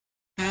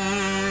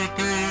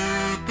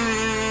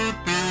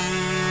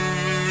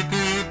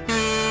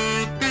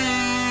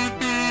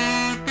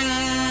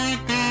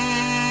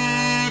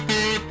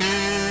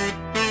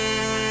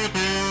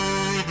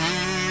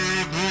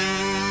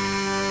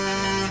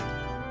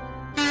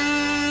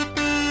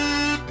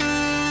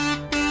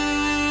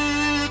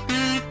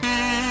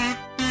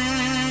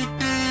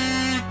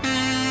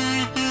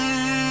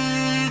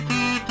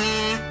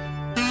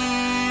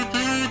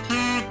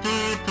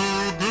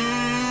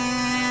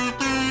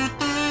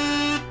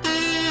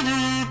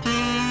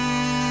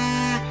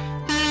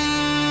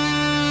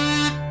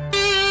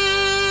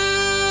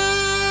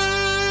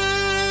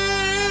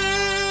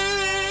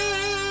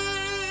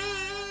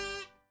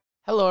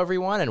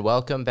everyone, and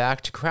welcome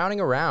back to Crowning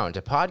Around,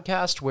 a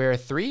podcast where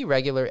three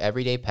regular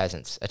everyday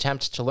peasants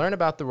attempt to learn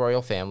about the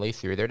royal family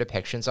through their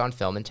depictions on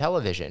film and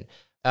television.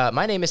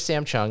 My name is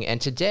Sam Cheung, and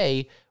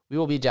today we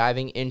will be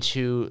diving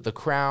into The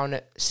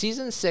Crown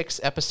Season 6,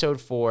 Episode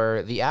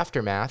 4, The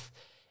Aftermath.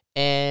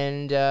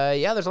 And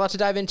there's a lot to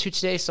dive into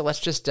today, so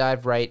let's just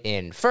dive right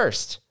in.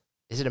 First,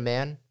 is it a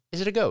man? Is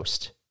it a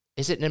ghost?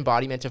 Is it an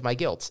embodiment of my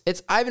guilt?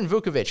 It's Ivan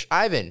Vukovic.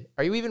 Ivan,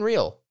 are you even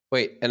real?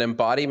 Wait, an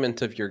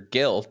embodiment of your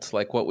guilt?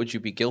 Like, what would you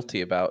be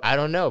guilty about? I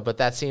don't know, but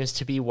that seems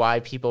to be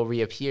why people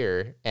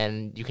reappear,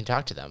 and you can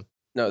talk to them.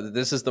 No,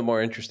 this is the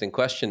more interesting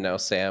question now,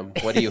 Sam.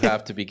 What do you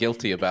have to be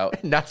guilty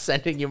about? Not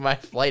sending you my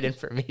flight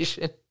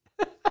information.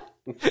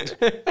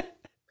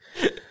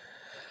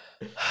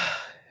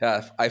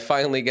 Yeah, I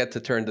finally get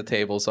to turn the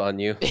tables on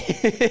you.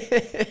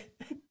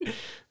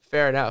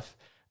 Fair enough.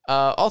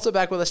 Also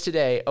back with us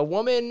today, a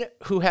woman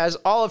who has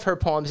all of her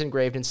poems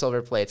engraved in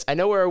silver plates. I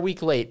know we're a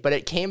week late, but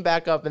it came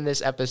back up in this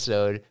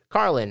episode.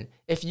 Carlyn,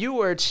 if you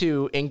were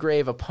to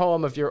engrave a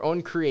poem of your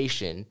own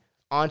creation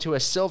onto a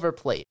silver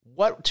plate,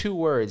 what two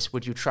words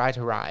would you try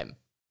to rhyme?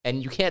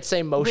 And you can't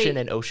say motion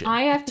and ocean.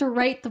 I have to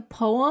write the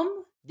poem?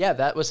 Yeah,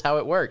 that was how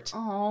it worked.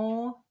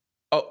 Oh,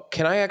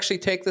 can I actually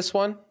take this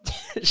one?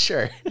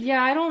 Sure.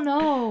 Yeah, I don't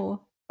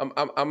know. I'm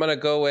gonna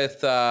go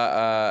with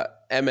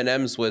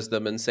Eminem's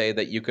wisdom and say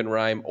that you can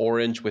rhyme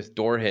orange with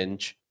door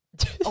hinge.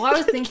 Oh, I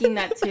was thinking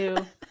that too.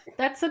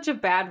 That's such a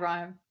bad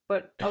rhyme,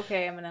 but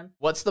okay, Eminem.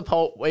 What's the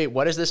poem? Wait,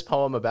 what is this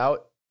poem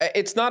about?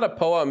 It's not a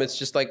poem. It's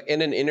just like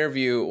in an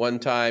interview one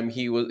time,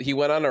 he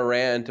went on a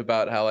rant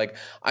about how like,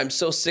 I'm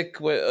so sick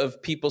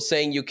of people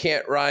saying you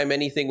can't rhyme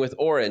anything with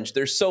orange.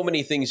 There's so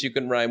many things you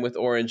can rhyme with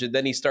orange. And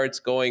then he starts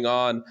going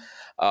on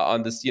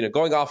this,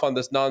 going off on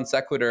this non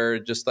sequitur,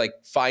 just like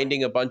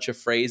finding a bunch of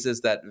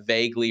phrases that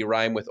vaguely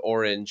rhyme with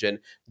orange, and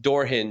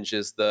door hinge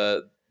is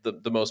the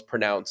most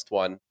pronounced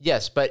one.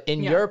 Yes, but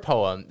in your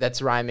poem that's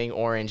rhyming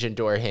orange and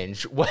door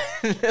hinge, what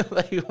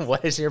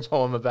what is your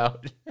poem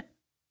about?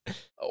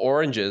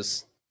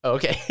 Oranges.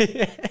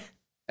 Okay.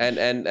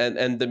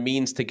 and the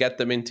means to get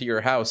them into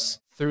your house.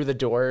 Through the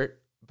door,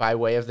 by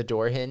way of the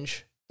door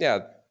hinge? Yeah,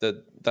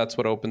 that's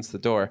what opens the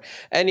door.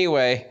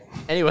 Anyway.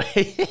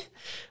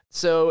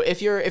 So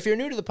if you're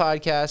new to the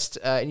podcast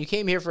and you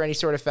came here for any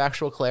sort of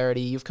factual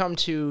clarity, you've come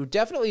to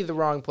definitely the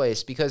wrong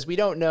place, because we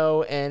don't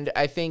know, and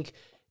I think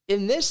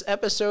in this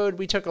episode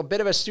we took a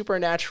bit of a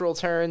supernatural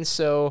turn,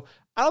 so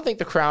I don't think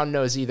the Crown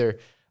knows either.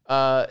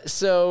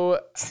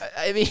 So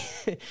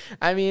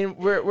I mean,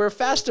 we're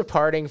fast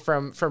departing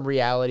from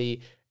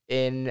reality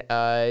in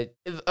a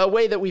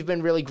way that we've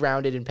been really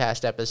grounded in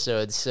past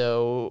episodes.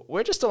 So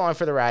we're just along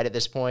for the ride at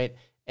this point,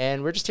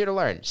 and we're just here to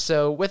learn.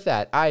 So with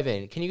that,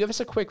 Ivan, can you give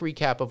us a quick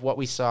recap of what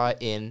we saw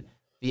in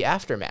The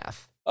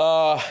Aftermath?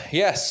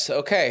 Yes.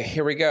 Okay,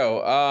 here we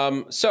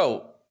go.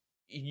 So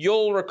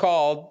you'll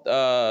recall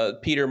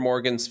Peter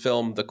Morgan's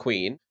film The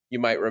Queen. You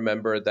might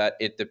remember that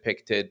it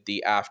depicted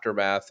the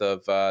aftermath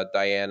of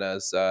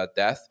Diana's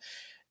death.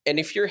 And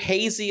if you're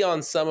hazy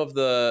on some of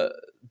the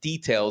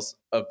details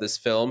of this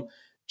film,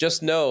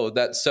 just know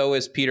that so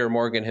is Peter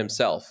Morgan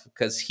himself,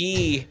 because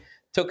he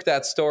took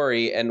that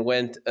story and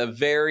went a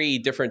very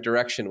different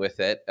direction with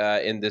it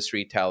in this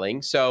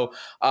retelling. So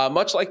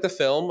much like the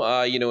film,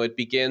 it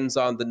begins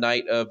on the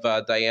night of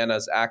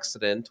Diana's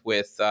accident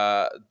with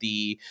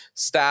the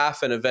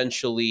staff and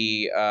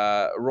eventually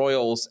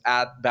royals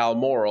at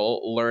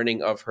Balmoral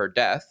learning of her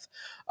death.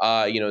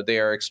 They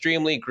are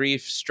extremely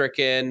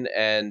grief-stricken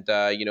and,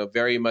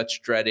 very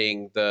much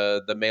dreading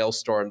the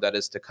maelstrom that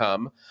is to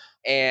come.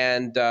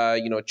 And,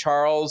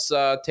 Charles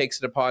takes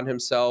it upon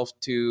himself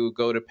to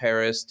go to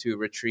Paris to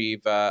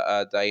retrieve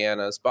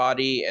Diana's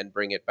body and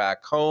bring it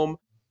back home.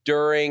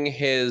 During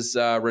his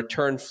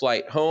return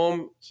flight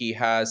home, he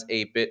has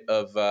a bit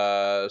of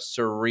a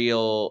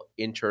surreal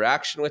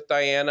interaction with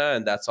Diana,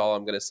 and that's all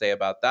I'm going to say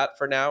about that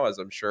for now, as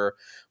I'm sure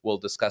we'll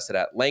discuss it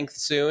at length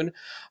soon.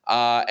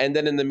 And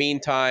then in the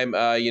meantime,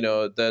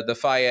 the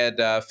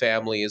Fayed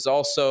family is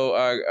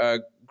also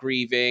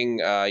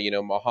grieving.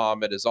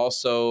 Mohammed is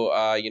also,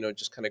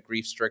 just kind of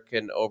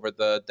grief-stricken over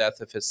the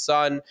death of his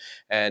son,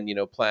 and,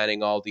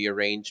 planning all the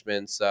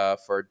arrangements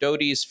for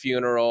Dodi's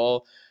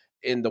funeral.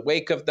 In the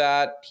wake of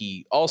that,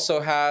 he also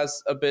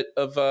has a bit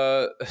of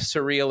a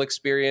surreal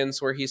experience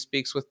where he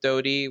speaks with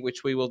Dodi,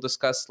 which we will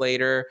discuss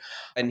later.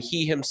 And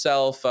he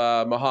himself,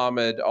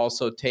 Muhammad,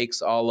 also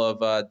takes all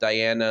of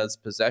Diana's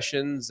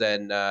possessions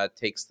and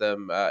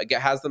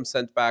has them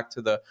sent back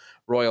to the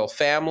royal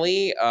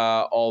family,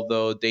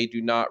 although they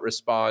do not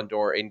respond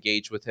or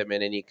engage with him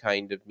in any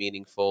kind of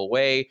meaningful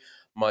way,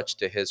 much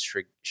to his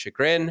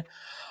chagrin.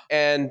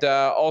 And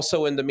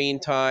also in the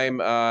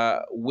meantime,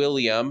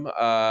 William,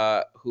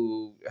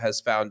 who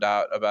has found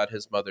out about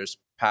his mother's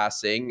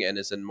passing and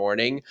is in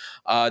mourning,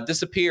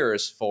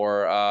 disappears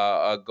for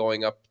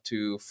going up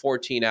to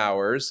 14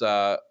 hours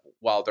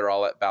while they're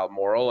all at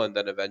Balmoral, and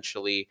then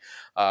eventually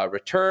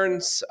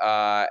returns.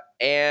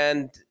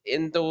 And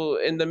in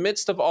the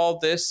midst of all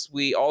this,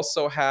 we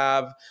also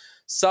have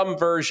some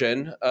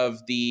version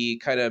of the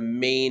kind of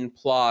main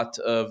plot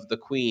of The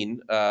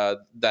Queen,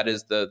 that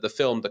is the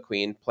film The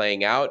Queen,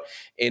 playing out,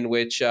 in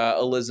which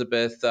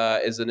Elizabeth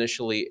is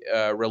initially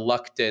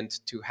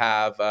reluctant to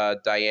have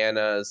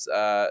Diana's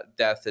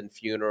death and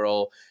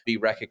funeral be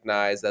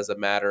recognized as a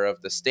matter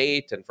of the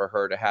state and for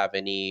her to have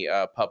any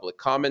public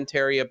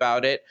commentary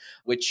about it,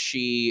 which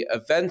she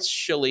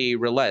eventually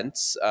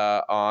relents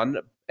on,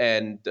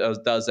 and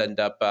does end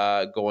up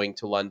going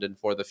to London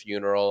for the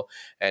funeral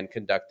and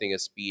conducting a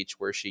speech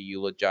where she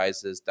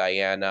eulogizes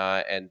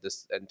Diana and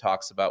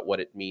talks about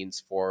what it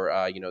means for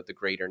the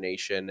greater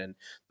nation and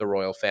the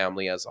royal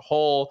family as a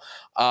whole.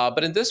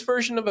 But in this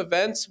version of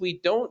events, we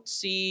don't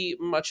see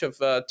much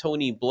of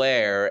Tony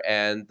Blair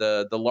and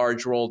the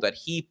large role that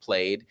he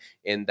played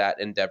in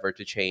that endeavor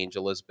to change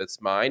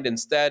Elizabeth's mind.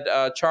 Instead,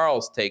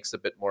 Charles takes a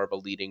bit more of a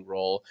leading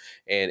role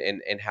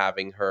in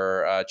having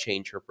her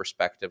change her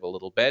perspective a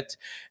little bit.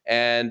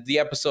 And the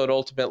episode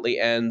ultimately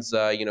ends,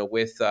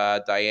 with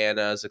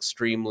Diana's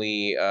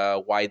extremely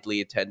widely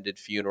attended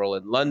funeral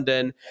in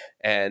London,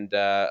 and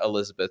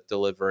Elizabeth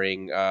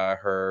delivering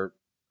her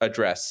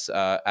address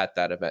at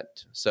that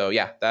event. So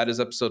yeah, that is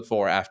episode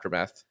 4,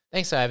 Aftermath.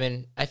 Thanks,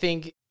 Ivan. I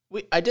think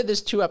I did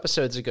this 2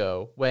 episodes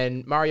ago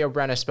when Mario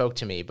Brenna spoke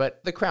to me,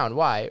 but The Crown,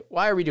 why?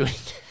 Why are we doing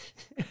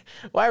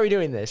why are we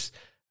doing this?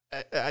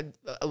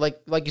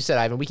 Like you said,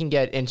 Ivan, we can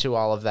get into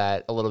all of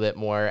that a little bit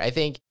more. I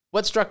think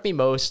what struck me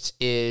most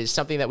is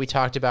something that we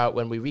talked about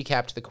when we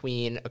recapped The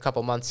Queen a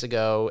couple months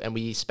ago, and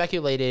we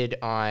speculated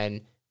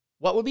on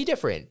what would be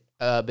different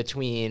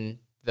between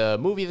the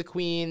movie The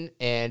Queen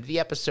and the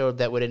episode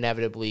that would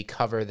inevitably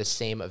cover the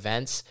same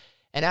events.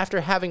 And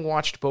after having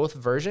watched both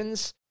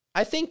versions,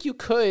 I think you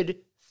could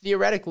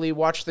theoretically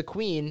watch The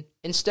Queen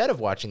instead of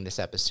watching this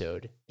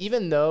episode,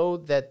 even though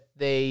that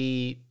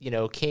they,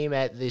 came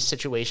at the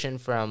situation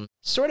from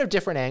sort of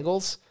different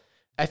angles.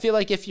 I feel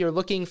like if you're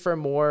looking for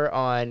more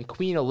on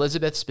Queen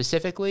Elizabeth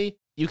specifically,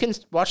 you can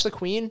watch The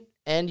Queen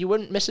and you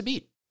wouldn't miss a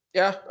beat.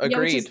 Yeah, agreed. Yeah,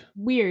 which is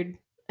weird.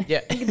 Yeah.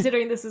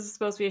 Considering this is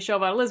supposed to be a show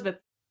about Elizabeth.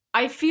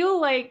 I feel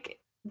like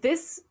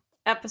this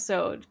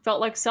episode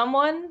felt like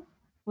someone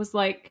was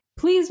like,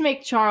 please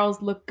make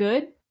Charles look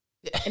good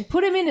and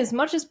put him in as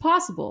much as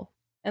possible.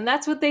 And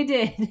that's what they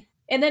did.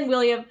 And then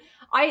William,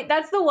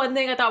 that's the one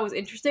thing I thought was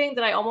interesting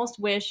that I almost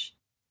wish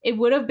it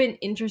would have been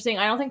interesting.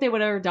 I don't think they would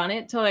have ever done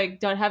it to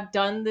have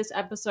done this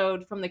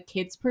episode from the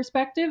kids'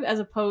 perspective, as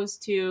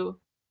opposed to,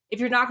 if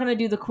you're not going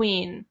to do the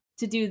Queen,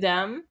 to do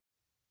them.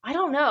 I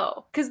don't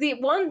know. Because the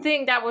one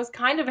thing that was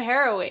kind of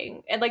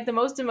harrowing and the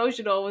most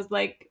emotional was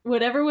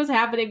whatever was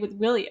happening with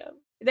William.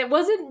 That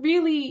wasn't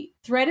really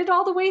threaded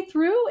all the way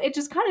through. It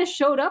just kind of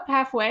showed up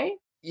halfway.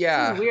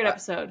 Yeah, it was a weird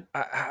episode.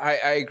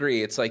 I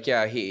agree. It's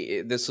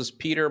this was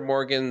Peter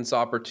Morgan's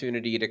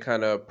opportunity to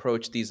kind of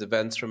approach these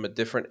events from a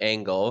different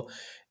angle.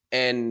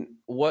 And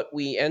what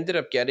we ended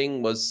up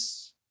getting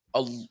was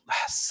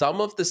some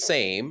of the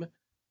same,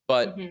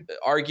 but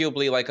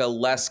arguably a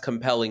less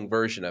compelling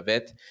version of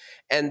it.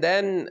 And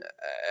then,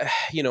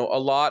 a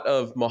lot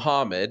of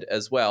Muhammad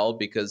as well,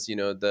 because,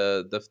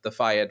 the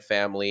Fayed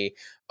family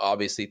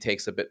obviously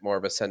takes a bit more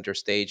of a center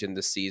stage in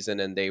this season,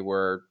 and they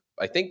were,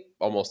 I think,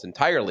 almost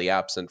entirely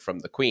absent from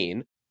the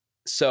Queen.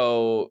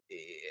 So,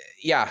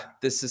 yeah,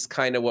 this is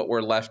kind of what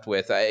we're left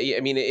with. I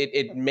mean,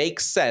 it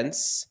makes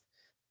sense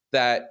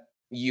that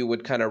you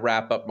would kind of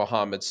wrap up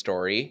Muhammad's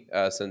story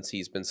since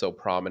he's been so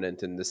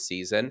prominent in this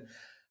season.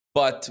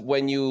 But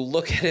when you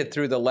look at it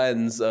through the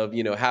lens of,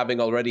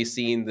 having already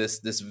seen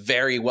this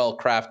very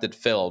well-crafted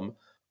film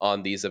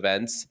on these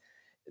events,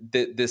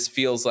 this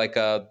feels like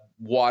a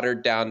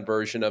watered-down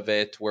version of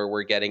it where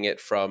we're getting it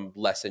from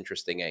less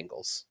interesting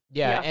angles.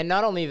 Yeah, and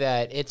not only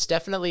that, it's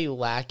definitely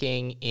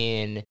lacking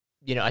in,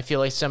 I feel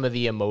like some of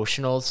the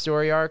emotional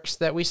story arcs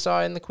that we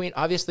saw in The Queen.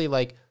 Obviously,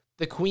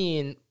 The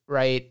Queen,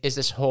 right, is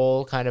this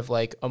whole kind of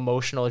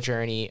emotional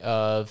journey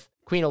of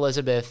Queen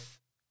Elizabeth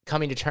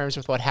coming to terms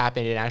with what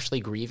happened and actually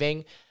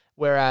grieving.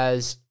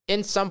 Whereas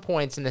in some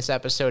points in this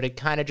episode, it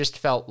kind of just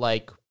felt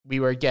like we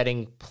were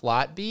getting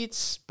plot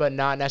beats, but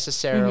not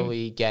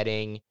necessarily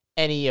getting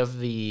any of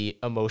the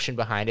emotion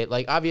behind it.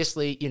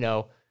 Obviously,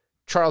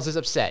 Charles is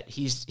upset.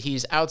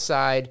 He's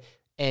outside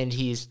and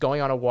he's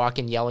going on a walk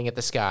and yelling at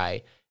the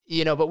sky,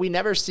 but we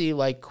never see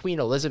Queen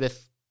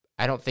Elizabeth,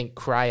 I don't think,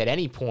 cry at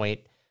any point.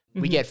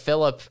 We get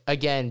Philip,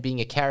 again, being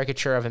a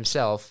caricature of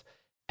himself,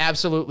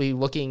 absolutely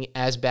looking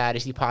as bad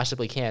as he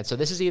possibly can. So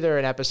this is either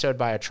an episode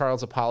by a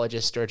Charles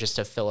apologist or just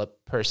a Philip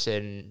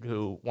person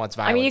who wants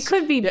violence. I mean, it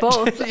could be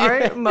both.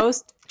 Aren't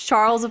most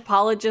Charles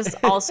apologists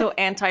also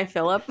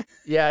anti-Philip?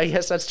 Yeah, I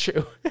guess that's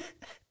true.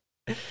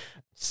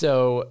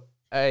 So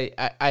I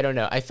don't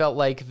know. I felt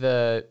like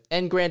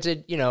and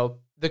granted,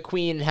 the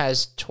Queen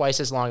has twice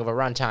as long of a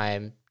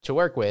runtime to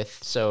work with,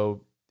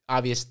 so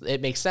obviously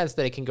it makes sense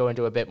that it can go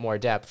into a bit more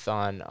depth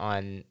on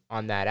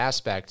that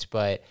aspect,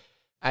 but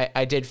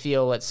I did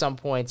feel at some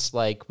points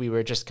like we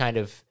were just kind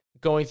of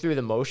going through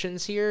the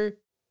motions here.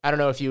 I don't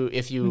know if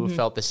you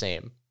felt the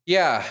same.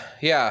 Yeah.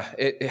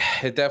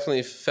 It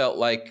definitely felt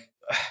like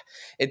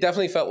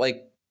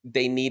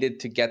they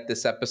needed to get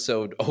this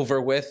episode over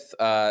with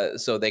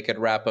so they could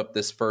wrap up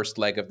this first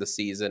leg of the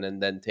season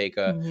and then take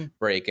a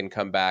break and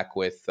come back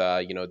with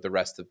the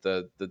rest of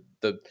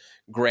the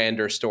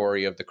grander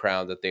story of the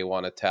crown that they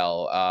want to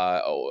tell.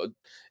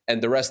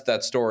 And the rest of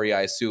that story,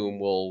 I assume,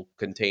 will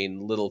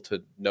contain little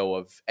to no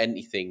of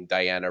anything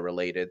Diana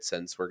related,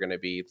 since we're going to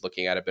be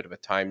looking at a bit of a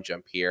time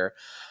jump here.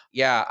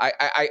 Yeah,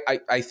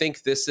 I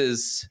think this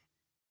is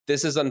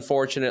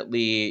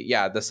unfortunately,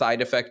 the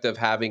side effect of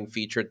having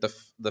featured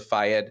the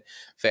Fayed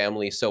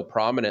family so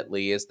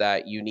prominently is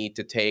that you need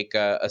to take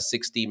a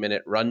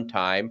 60-minute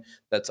runtime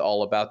that's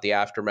all about the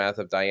aftermath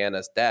of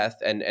Diana's death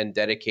and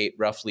dedicate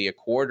roughly a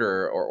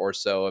quarter or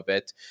so of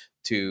it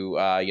to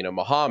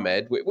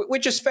Muhammad,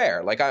 which is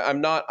fair. Like I'm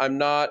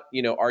not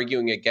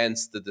arguing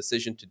against the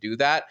decision to do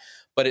that,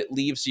 but it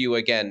leaves you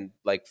again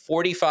like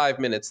 45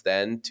 minutes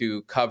then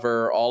to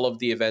cover all of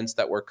the events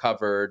that were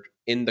covered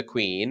in The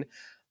Queen.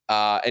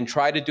 And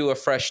try to do a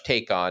fresh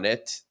take on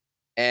it.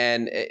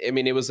 And I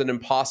mean, it was an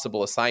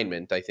impossible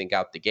assignment, I think,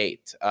 out the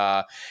gate.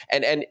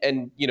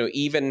 And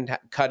even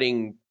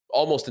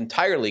almost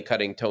entirely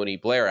cutting Tony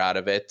Blair out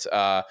of it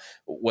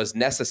was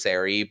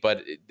necessary,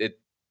 but it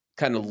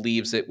kind of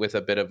leaves it with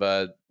a bit of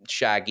a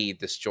shaggy,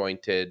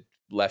 disjointed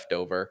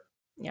leftover.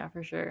 Yeah,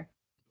 for sure.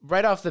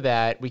 Right off the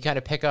bat, we kind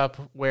of pick up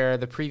where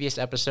the previous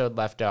episode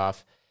left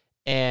off,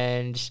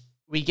 and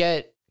we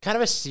get kind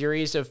of a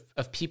series of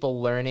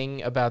people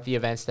learning about the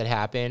events that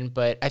happen.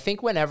 But I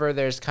think whenever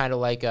there's kind of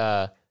like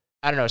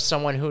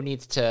someone who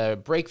needs to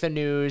break the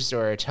news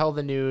or tell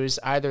the news,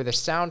 either the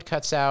sound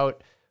cuts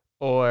out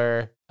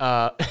or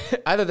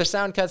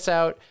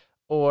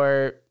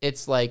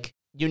it's like,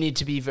 you need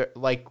to be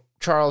like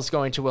Charles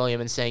going to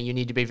William and saying, you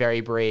need to be very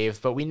brave,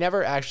 but we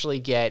never actually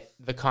get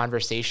the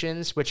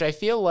conversations, which I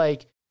feel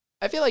like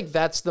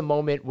that's the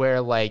moment where,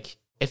 like,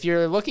 if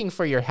you're looking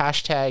for your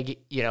hashtag,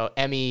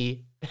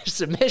 Emmy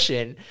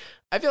submission,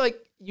 I feel like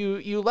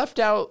you left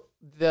out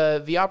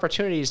the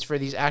opportunities for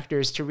these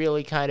actors to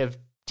really kind of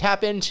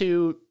tap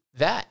into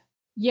that.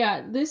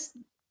 Yeah, this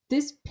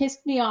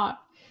pissed me off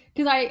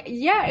because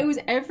it was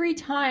every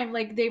time,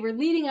 like, they were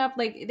leading up,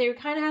 like they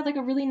kind of had like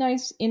a really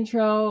nice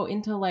intro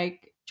into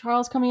like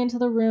Charles coming into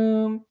the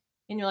room,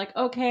 and you're like,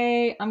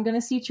 okay, I'm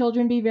gonna see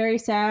children be very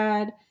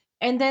sad,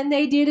 and then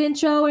they didn't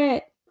show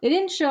it.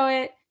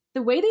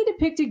 The way they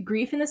depicted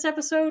grief in this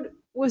episode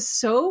was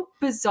so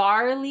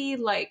bizarrely,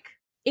 like,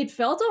 it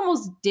felt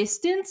almost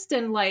distanced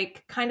and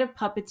like kind of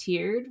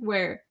puppeteered,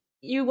 where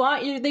they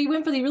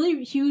went for the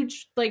really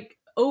huge, like,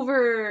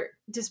 over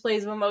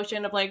displays of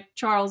emotion of like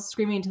Charles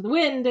screaming into the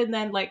wind and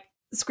then like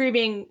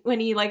screaming when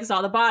he like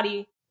saw the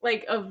body,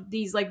 like, of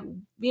these like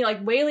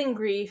like wailing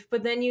grief,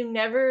 but then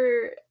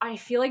I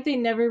feel like they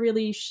never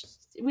really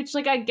which,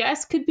 like, I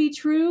guess could be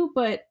true,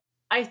 but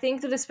I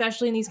think that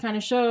especially in these kind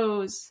of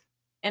shows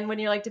and when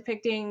you're like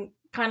depicting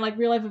kind of like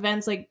real life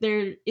events, like,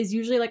 there is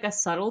usually like a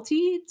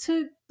subtlety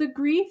to the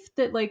grief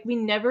that like we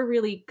never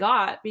really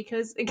got,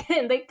 because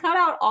again, they cut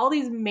out all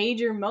these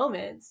major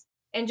moments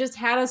and just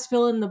had us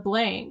fill in the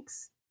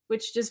blanks,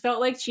 which just felt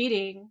like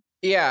cheating.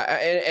 Yeah,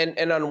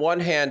 and on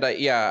one hand, I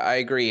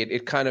agree.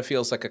 It kind of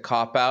feels like a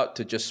cop-out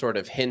to just sort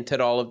of hint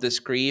at all of this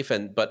grief,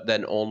 but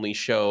then only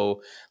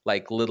show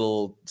like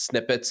little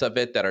snippets of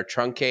it that are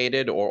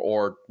truncated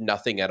or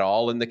nothing at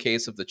all in the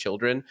case of the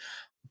children.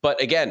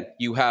 But again,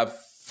 you have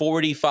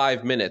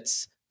 45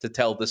 minutes to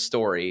tell the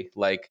story.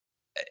 Like,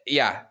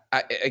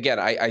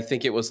 I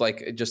think it was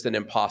like just an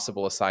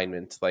impossible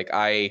assignment. Like,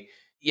 I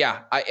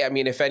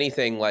mean, if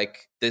anything,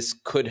 like, this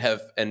could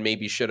have and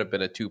maybe should have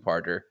been a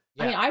two-parter.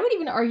 Yeah. I mean, I would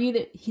even argue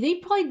that they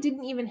probably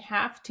didn't even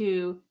have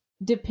to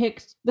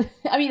depict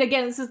I mean,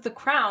 again, this is The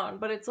Crown,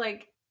 but it's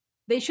like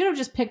they should have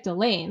just picked a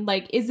lane.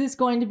 Like, is this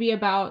going to be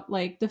about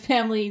like the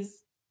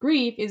family's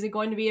grief? Is it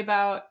going to be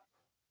about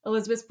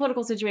Elizabeth's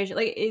political situation?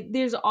 Like,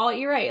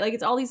 you're right. Like,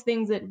 it's all these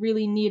things that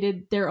really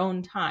needed their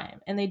own time,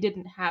 and they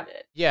didn't have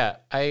it. Yeah,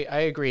 I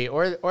agree.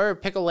 Or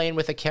pick a lane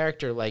with a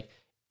character. Like,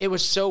 it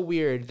was so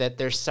weird that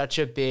there's such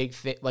a big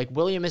thing. Like,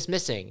 William is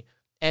missing.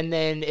 And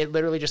then it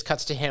literally just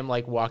cuts to him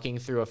like walking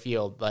through a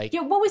field. Like,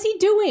 yeah, what was he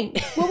doing?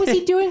 What was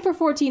he doing for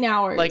 14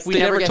 hours? Like, we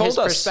never get his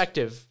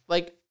perspective.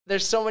 Like,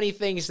 there's so many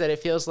things that it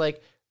feels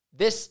like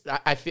this.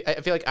 I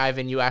feel like,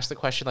 Ivan, you asked the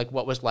question like,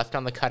 what was left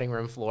on the cutting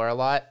room floor a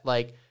lot.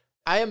 Like,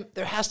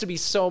 there has to be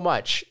so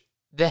much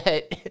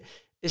that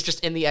is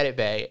just in the edit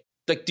bay.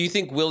 Like, do you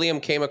think William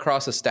came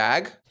across a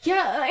stag?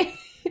 Yeah,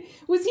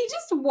 was he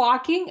just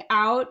walking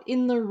out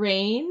in the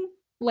rain,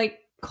 like,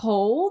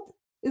 cold?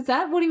 Is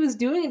that what he was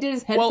doing? And did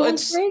his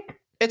headphones break?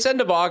 It's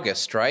end of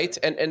August, right?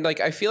 And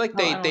like, I feel like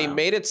they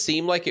made it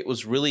seem like it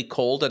was really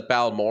cold at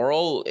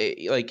Balmoral.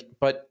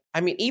 But I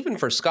mean, even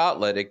for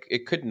Scotland,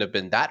 it couldn't have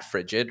been that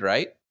frigid,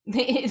 right?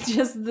 It's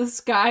just the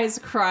skies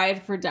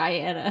cried for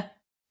Diana.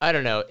 I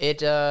don't know. It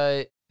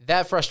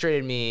that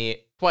frustrated me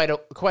quite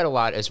a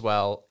lot as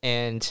well.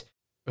 And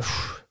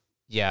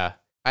yeah,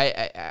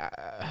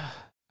 I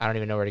don't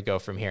even know where to go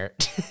from here.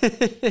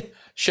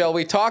 Shall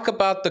we talk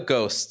about the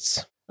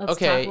ghosts?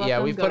 Okay,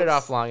 yeah, we've put it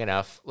off long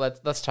enough.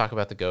 Let's talk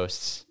about the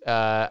ghosts.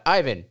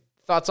 Ivan,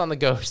 Thoughts on the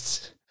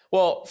ghosts?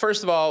 Well,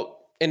 first of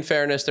all, in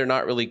fairness, they're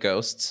not really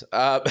ghosts.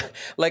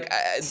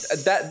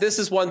 This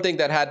is one thing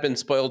that had been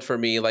spoiled for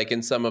me. Like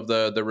in some of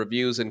the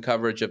reviews and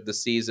coverage of the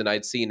season,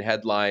 I'd seen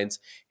headlines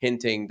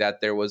hinting that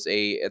there was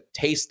a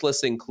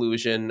tasteless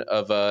inclusion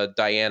of a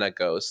Diana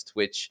ghost,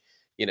 which,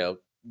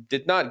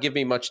 did not give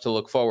me much to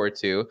look forward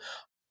to.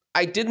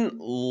 I didn't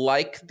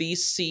like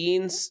these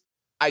scenes.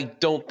 I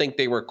don't think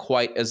they were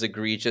quite as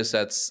egregious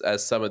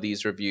as some of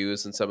these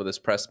reviews and some of this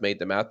press made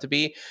them out to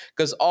be,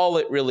 because all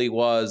it really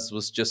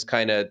was just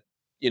kind of,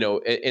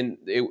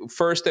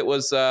 first it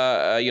was,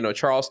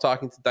 Charles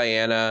talking to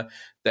Diana,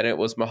 then it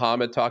was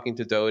Muhammad talking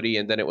to Dodi,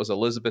 and then it was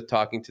Elizabeth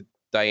talking to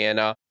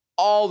Diana.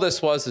 All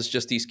this is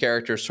just these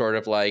characters sort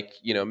of like,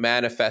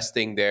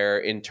 manifesting their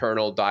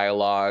internal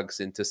dialogues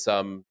into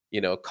some,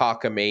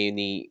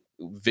 cockamamie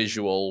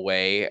visual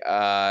way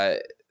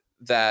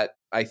that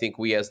I think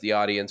we as the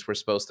audience were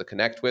supposed to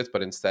connect with,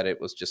 but instead it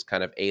was just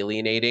kind of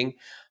alienating.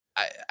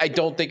 I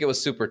don't think it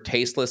was super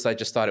tasteless. I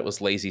just thought it was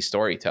lazy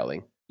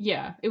storytelling.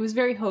 Yeah, it was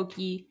very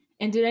hokey.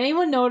 And did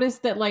anyone notice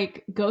that,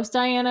 like, Ghost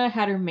Diana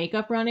had her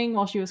makeup running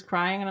while she was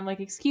crying? And I'm like,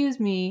 excuse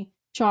me,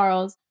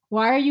 Charles,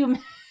 why are you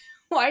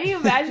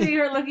imagining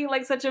her looking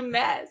like such a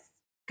mess?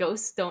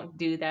 Ghosts don't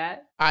do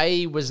that.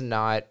 I was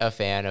not a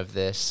fan of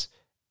this.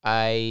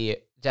 I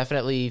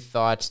definitely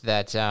thought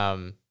that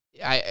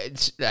I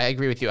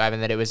agree with you,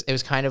 Ivan, that it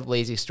was kind of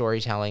lazy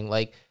storytelling.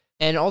 Like,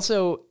 and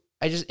also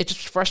it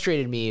just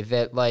frustrated me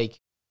that like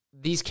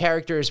these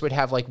characters would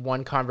have like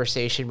one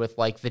conversation with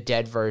like the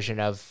dead version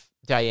of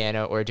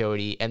Diana or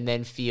Dodi and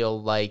then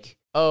feel like,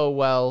 oh,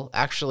 well,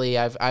 actually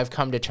I've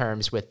come to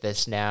terms with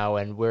this now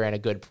and we're in a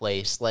good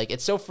place. Like,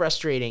 it's so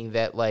frustrating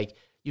that like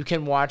you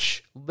can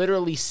watch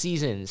literally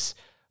seasons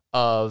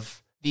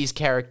of these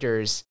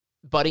characters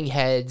butting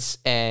heads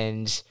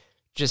and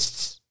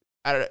just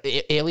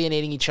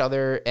alienating each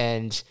other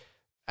and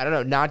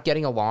not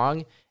getting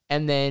along.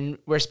 And then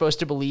we're supposed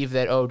to believe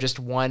that, oh, just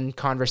one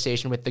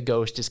conversation with the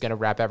ghost is going to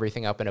wrap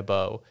everything up in a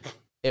bow.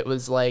 It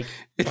was like...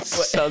 It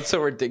sounds so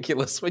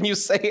ridiculous when you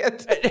say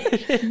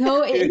it.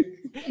 No, it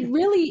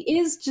really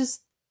is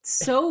just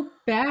so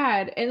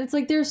bad. And it's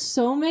like there's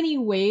so many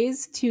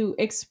ways to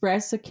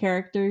express a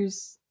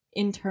character's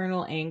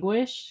internal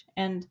anguish.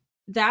 And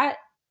that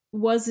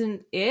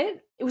wasn't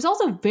it. It was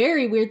also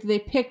very weird that they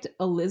picked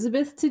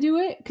Elizabeth to do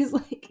it. Because,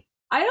 like,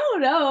 I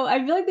don't know.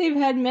 I feel like they've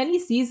had many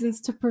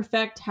seasons to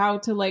perfect how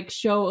to, like,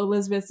 show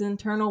Elizabeth's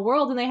internal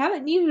world. And they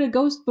haven't needed a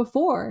ghost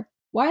before.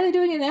 Why are they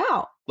doing it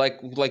now?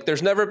 Like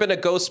there's never been a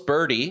ghost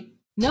birdie.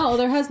 No,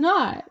 there has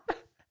not.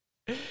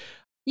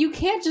 You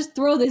can't just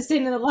throw this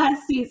in the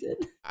last season.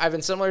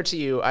 Ivan, similar to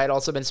you, I had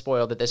also been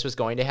spoiled that this was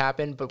going to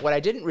happen, but what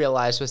I didn't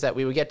realize was that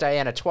we would get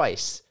Diana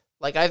twice.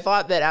 Like, I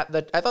thought that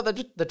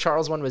the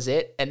Charles one was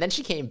it, and then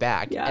she came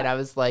back, and I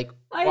was like,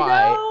 why?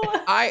 I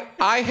know.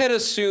 I had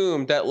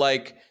assumed that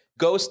like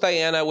Ghost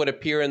Diana would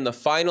appear in the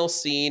final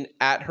scene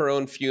at her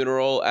own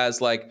funeral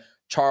as like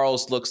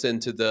Charles looks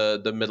into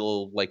the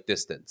middle like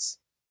distance.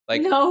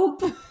 Like,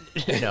 nope.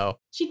 No.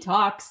 She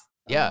talks.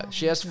 Yeah,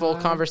 she has full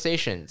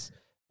conversations.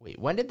 Wait,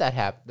 when did that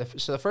happen?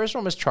 So the first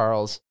one was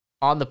Charles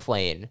on the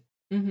plane.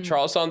 Mm-hmm.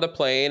 Charles on the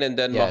plane, and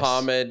then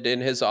Muhammad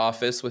in his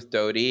office with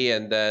Dodi,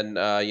 and then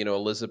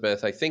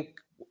Elizabeth. I think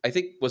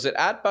was it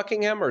at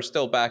Buckingham or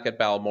still back at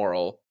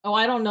Balmoral? Oh,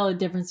 I don't know the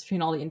difference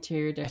between all the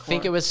interior decor. I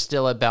think it was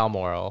still at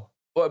Balmoral.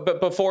 But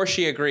before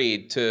she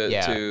agreed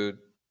to.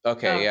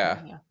 Okay,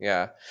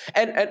 yeah.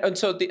 And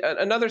so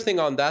another thing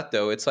on that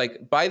though, it's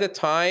like by the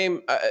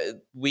time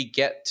we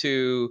get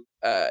to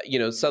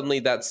suddenly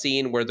that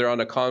scene where they're on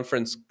a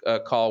conference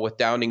call with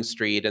Downing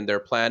Street and they're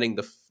planning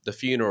the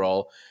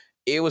funeral,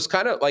 it was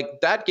kind of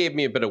like that gave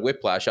me a bit of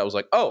whiplash. I was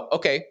like, oh,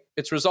 okay,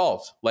 it's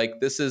resolved. Like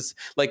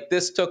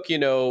this took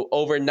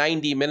over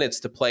 90 minutes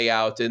to play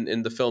out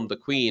in the film The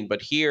Queen,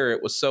 but here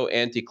it was so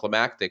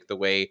anticlimactic the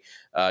way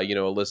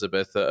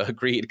Elizabeth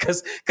agreed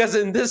because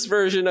in this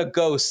version a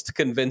ghost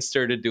convinced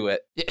her to do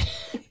it.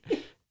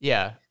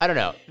 Yeah, I don't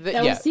know.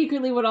 That was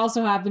secretly what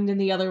also happened in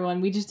the other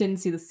one. We just didn't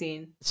see the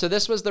scene. So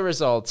this was the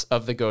result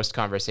of the ghost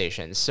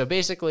conversations. So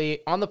basically,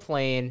 on the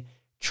plane,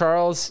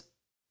 Charles,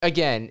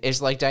 again,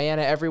 is like,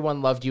 Diana,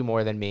 everyone loved you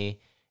more than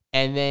me.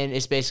 And then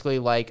it's basically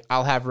like,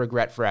 I'll have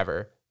regret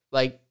forever.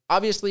 Like,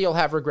 obviously, you'll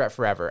have regret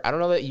forever. I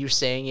don't know that you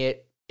saying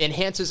it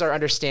enhances our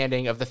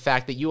understanding of the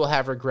fact that you will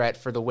have regret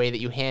for the way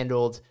that you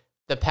handled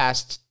the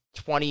past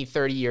 20,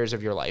 30 years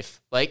of your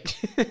life. Like...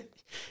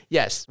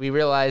 Yes, we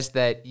realize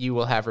that you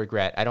will have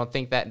regret. I don't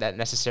think that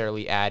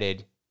necessarily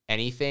added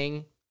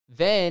anything.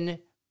 Then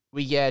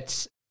we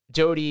get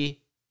Dodi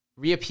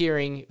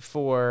reappearing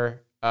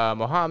for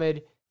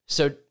Muhammad.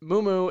 So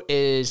Mumu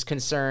is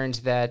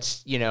concerned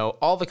that,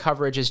 all the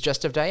coverage is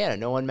just of Diana.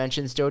 No one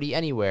mentions Dodi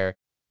anywhere.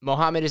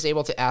 Muhammad is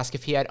able to ask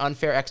if he had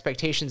unfair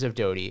expectations of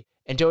Dodi.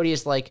 And Dodi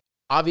is like,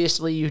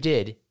 obviously you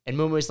did. And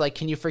Mumu is like,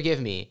 can you forgive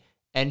me?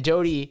 And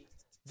Dodi,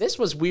 this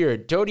was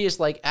weird. Dodi is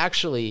like,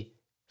 actually...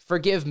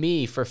 forgive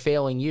me for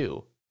failing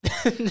you.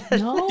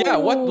 No. Yeah,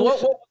 what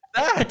was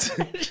that?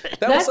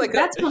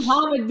 That's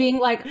Muhammad being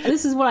like,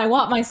 this is what I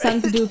want my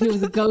son to do if he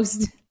was a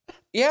ghost.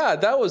 Yeah,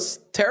 that was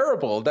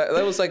terrible. That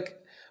was like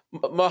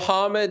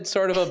Muhammad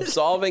sort of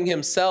absolving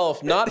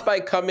himself, not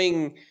by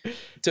coming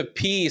to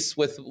peace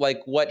with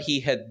like what he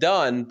had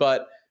done,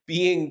 but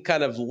being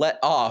kind of let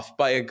off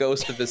by a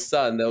ghost of his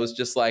son that was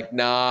just like,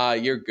 nah,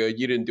 you're good.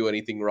 You didn't do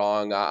anything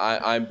wrong.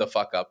 I'm the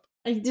fuck up.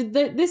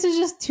 This is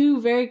just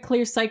two very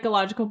clear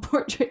psychological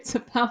portraits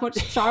of how much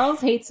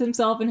Charles hates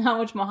himself and how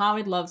much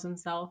Muhammad loves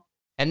himself.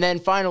 And then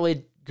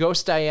finally,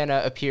 Ghost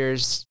Diana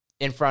appears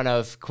in front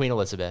of Queen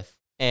Elizabeth.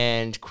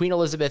 And Queen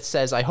Elizabeth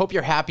says, I hope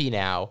you're happy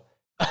now.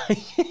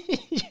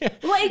 Yeah.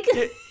 Like,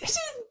 she's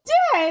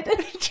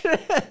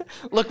dead.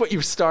 Look what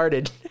you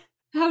started.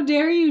 How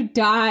dare you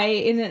die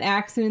in an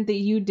accident that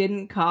you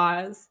didn't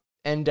cause?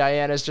 And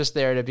Diana's just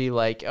there to be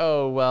like,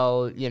 oh,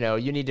 well,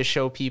 you need to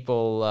show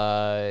people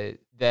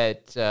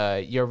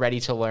that you're ready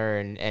to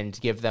learn and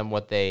give them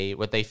what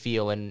they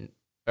feel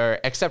or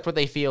accept what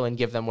they feel and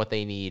give them what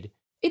they need.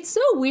 It's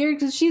so weird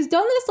because she's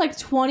done this like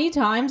 20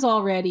 times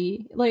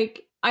already.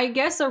 Like, I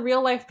guess a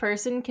real life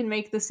person can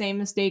make the same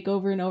mistake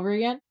over and over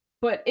again,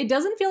 but it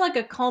doesn't feel like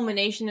a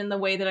culmination in the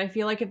way that I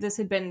feel like if this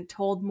had been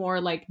told more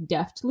like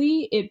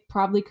deftly, it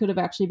probably could have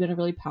actually been a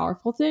really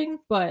powerful thing.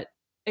 But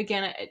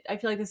again, I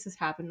feel like this has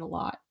happened a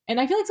lot. And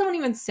I feel like someone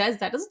even says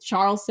that. Doesn't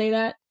Charles say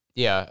that?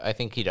 Yeah, I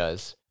think he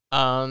does.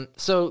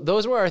 So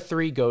those were our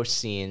 3 ghost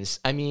scenes.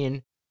 I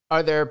mean,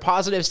 are there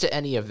positives to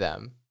any of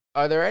them?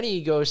 Are there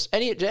any ghosts? Do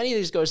any of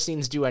these ghost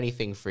scenes do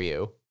anything for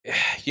you?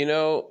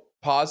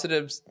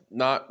 Positives,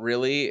 not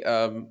really.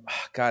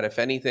 God, if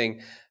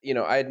anything,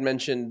 I had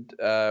mentioned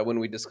when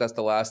we discussed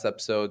the last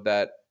episode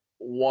that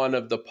one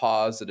of the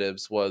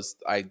positives was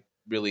I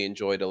really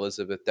enjoyed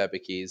Elizabeth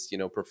Debicki's,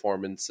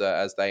 performance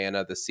as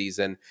Diana this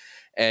season.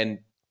 And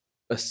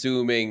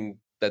assuming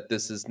that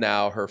this is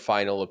now her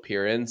final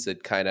appearance,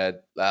 it kind of,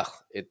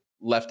 it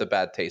left a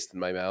bad taste in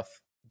my mouth.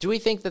 Do we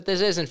think that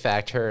this is, in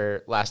fact,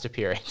 her last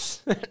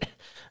appearance?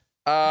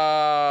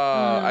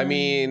 I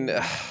mean,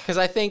 because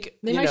I think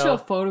they might show a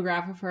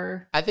photograph of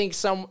her. I think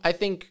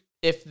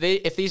if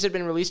these had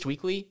been released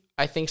weekly,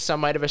 I think some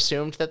might have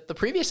assumed that the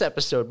previous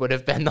episode would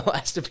have been the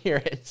last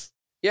appearance.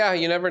 Yeah,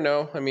 you never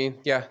know. I mean,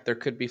 yeah, there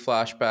could be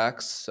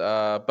flashbacks.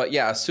 But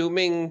yeah,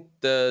 assuming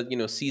the,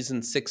 season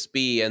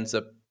 6B ends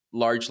up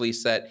largely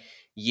set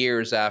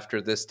years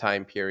after this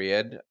time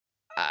period,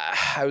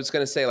 I was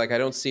going to say, like, I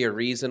don't see a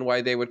reason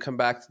why they would come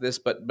back to this,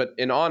 but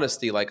in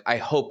honesty, like, I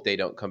hope they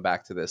don't come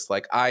back to this.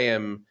 Like, I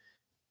am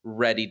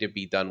ready to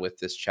be done with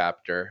this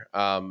chapter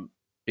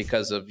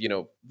because of,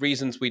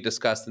 reasons we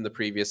discussed in the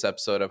previous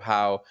episode of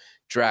how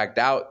dragged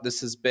out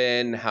this has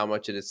been, how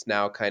much it is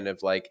now kind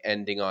of like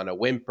ending on a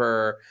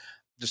whimper,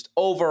 just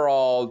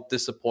overall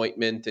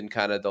disappointment in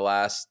kind of the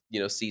last,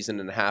 season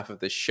and a half of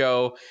this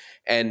show.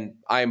 And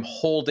I'm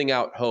holding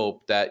out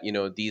hope that,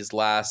 these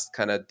last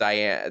kind of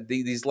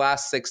these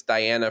last 6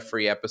 Diana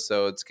free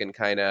episodes can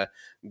kind of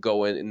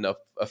go in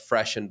a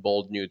fresh and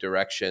bold new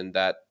direction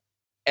that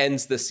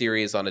ends the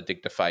series on a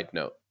dignified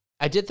note.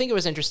 I did think it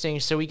was interesting.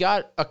 So we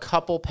got a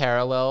couple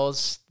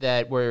parallels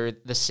that were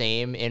the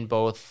same in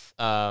both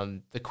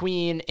The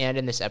Queen and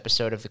in this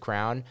episode of The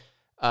Crown.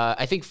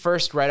 I think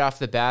first, right off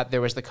the bat,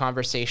 there was the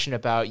conversation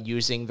about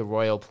using the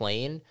royal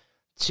plane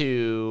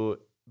to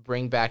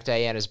bring back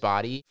Diana's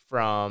body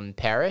from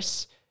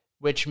Paris,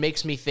 which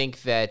makes me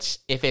think that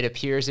if it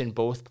appears in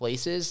both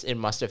places, it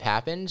must have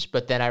happened.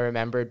 But then I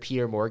remembered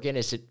Peter Morgan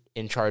is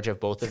in charge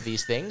of both of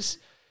these things.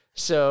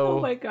 So,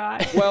 oh my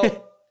God.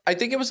 Well, I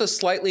think it was a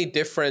slightly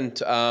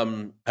different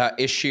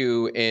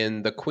issue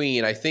in The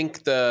Queen. I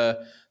think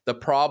the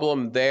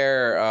problem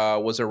there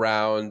was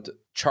around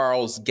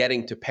Charles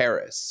getting to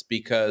Paris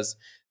because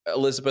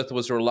Elizabeth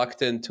was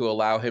reluctant to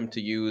allow him to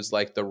use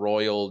like the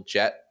royal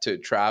jet to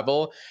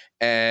travel.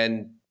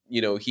 And,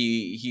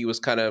 he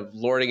was kind of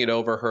lording it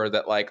over her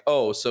that like,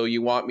 oh, so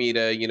you want me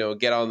to,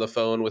 get on the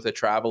phone with a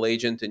travel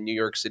agent in New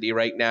York City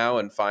right now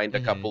and find a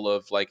couple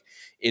of like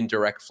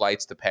indirect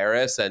flights to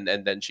Paris. And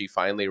then she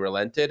finally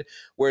relented.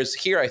 Whereas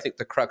here, I think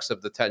the crux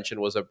of the tension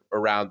was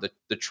around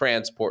the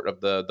transport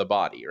of the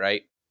body,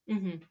 right?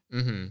 Mm-hmm.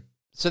 Mm-hmm.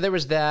 So there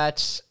was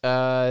that.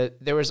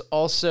 There was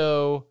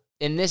also,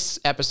 in this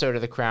episode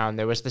of The Crown,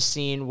 there was the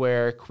scene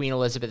where Queen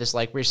Elizabeth is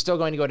like, we're still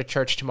going to go to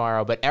church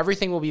tomorrow, but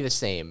everything will be the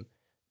same.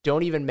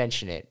 Don't even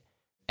mention it.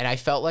 And I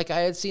felt like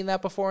I had seen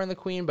that before in The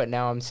Queen, but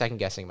now I'm second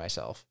guessing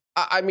myself.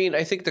 I mean,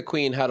 I think The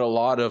Queen had a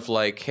lot of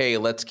like, hey,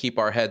 let's keep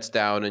our heads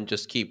down and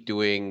just keep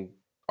doing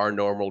our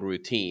normal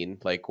routine.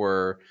 Like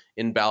we're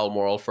in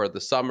Balmoral for the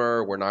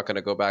summer. We're not going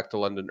to go back to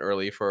London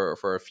early for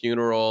a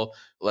funeral.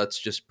 Let's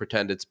just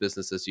pretend it's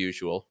business as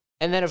usual.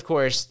 And then, of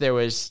course, there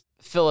was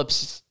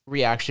Philip's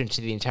reaction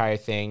to the entire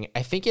thing.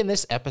 I think in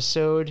this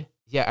episode,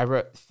 I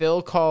wrote,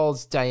 Phil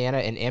calls Diana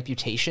an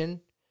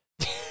amputation.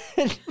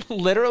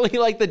 Literally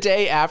like the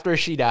day after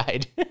she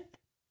died.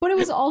 But it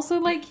was also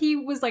like, he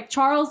was like,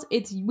 Charles,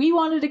 we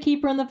wanted to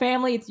keep her in the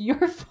family. It's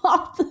your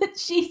fault that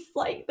she's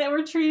like, that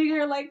we're treating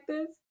her like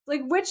this.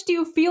 Like, which do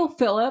you feel,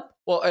 Philip?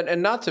 Well,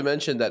 and not to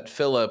mention that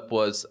Philip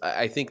was,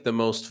 I think, the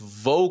most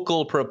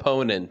vocal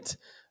proponent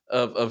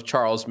of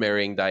Charles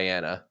marrying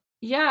Diana.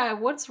 Yeah,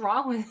 what's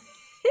wrong with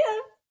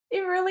him? It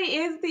really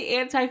is the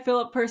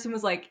anti-Philip person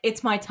was like,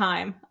 it's my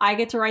time. I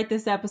get to write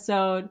this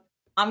episode.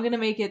 I'm going to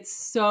make it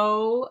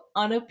so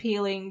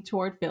unappealing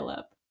toward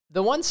Philip.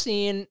 The one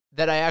scene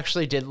that I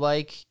actually did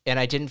like, and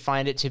I didn't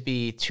find it to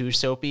be too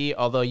soapy,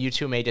 although you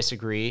two may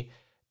disagree,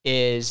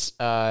 is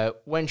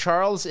when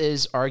Charles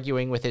is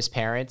arguing with his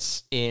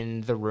parents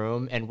in the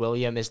room and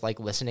William is like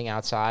listening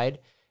outside,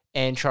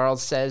 and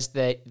Charles says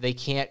that they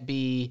can't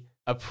be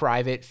a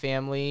private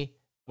family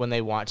when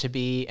they want to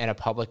be and a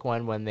public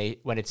one when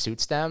it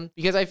suits them.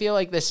 Because I feel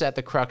like this at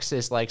the crux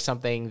is like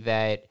something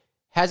that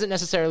hasn't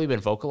necessarily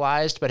been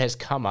vocalized, but has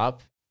come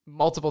up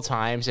multiple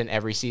times in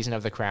every season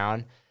of The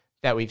Crown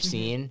that we've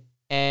seen.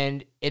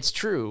 And it's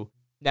true.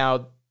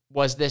 Now,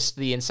 was this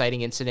the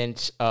inciting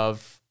incident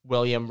of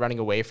William running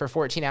away for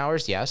 14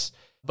 hours? Yes.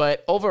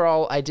 But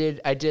overall, I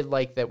did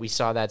like that we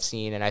saw that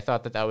scene, and I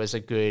thought that was a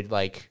good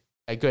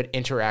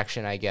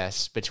interaction, I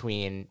guess,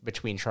 between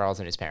Charles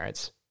and his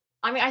parents.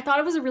 I mean, I thought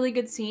it was a really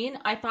good scene.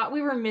 I thought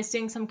we were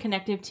missing some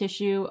connective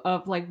tissue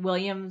of like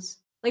William's,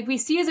 like we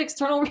see his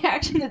external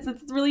reaction. It's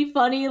really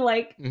funny,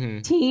 like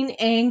teen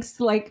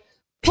angst, like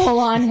pull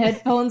on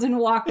headphones and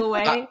walk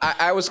away.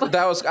 I was going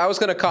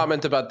to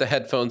comment about the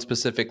headphones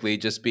specifically,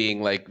 just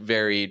being like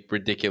very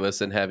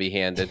ridiculous and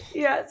heavy-handed.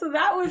 Yeah, so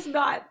that was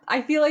not.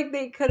 I feel like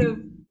they could have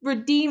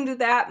redeemed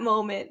that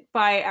moment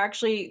by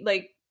actually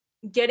like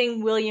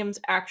getting William's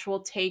actual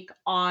take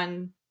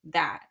on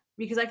that,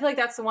 because I feel like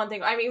that's the one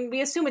thing. I mean,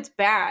 we assume it's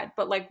bad,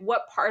 but like,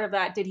 what part of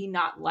that did he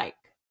not like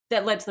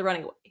that led to the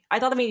running away? I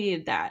thought that we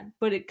needed that,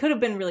 but it could have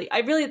been really. I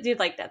really did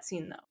like that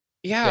scene though.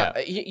 Yeah.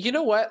 You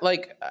know what?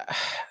 Like.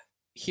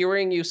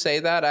 Hearing you say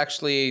that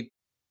actually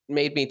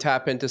made me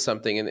tap into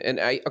something.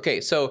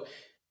 So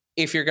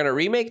if you're going to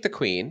remake The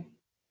Queen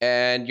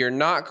and you're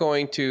not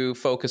going to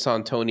focus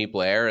on Tony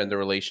Blair and the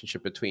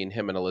relationship between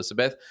him and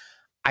Elizabeth,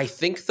 I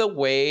think the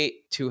way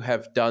to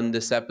have done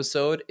this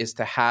episode is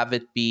to have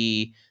it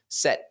be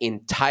set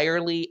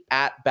entirely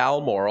at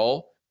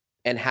Balmoral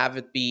and have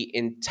it be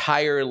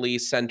entirely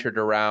centered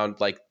around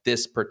like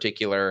this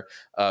particular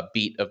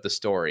beat of the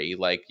story,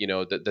 like, you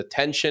know, the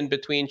tension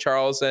between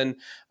Charles and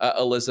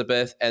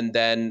Elizabeth, and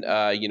then,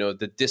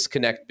 the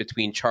disconnect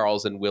between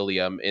Charles and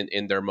William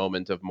in their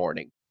moment of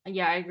mourning.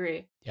 Yeah, I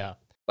agree. Yeah.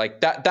 Like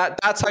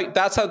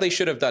that's how they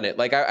should have done it.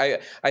 Like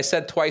I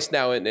said twice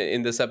now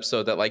in this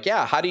episode that like,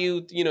 yeah, how do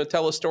you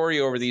tell a story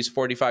over these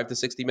 45 to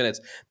 60 minutes?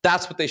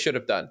 That's what they should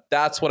have done.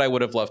 That's what I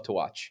would have loved to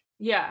watch.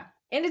 Yeah.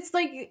 And it's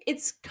like,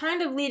 it's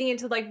kind of leading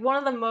into like one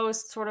of the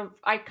most sort of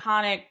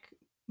iconic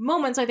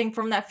moments, I think,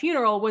 from that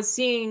funeral was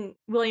seeing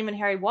William and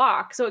Harry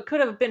walk. So it could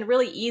have been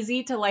really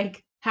easy to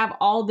like have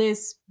all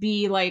this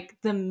be like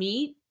the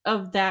meat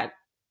of that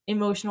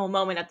emotional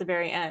moment at the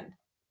very end,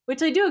 which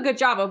they do a good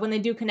job of when they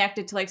do connect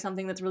it to like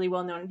something that's really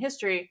well known in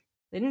history.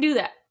 They didn't do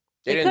that.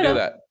 They didn't do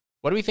that.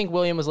 What do we think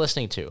William was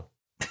listening to?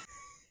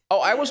 Oh,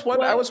 I was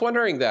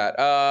wondering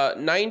that.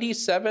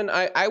 97,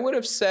 I would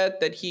have said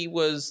that he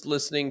was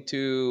listening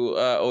to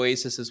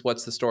Oasis's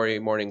What's the Story,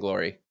 Morning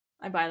Glory.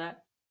 I buy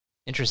that.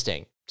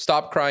 Interesting.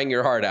 Stop crying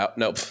your heart out.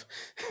 Nope.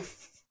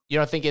 You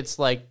don't think it's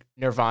like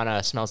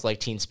Nirvana, Smells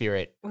Like Teen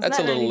Spirit? That's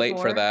a little 94? Late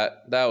for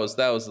that. That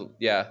was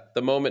yeah,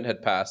 the moment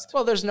had passed.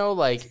 Well, there's no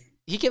like,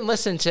 he can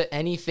listen to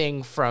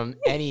anything from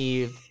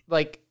any,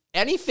 like,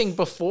 anything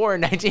before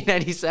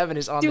 1997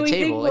 is on the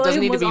table. It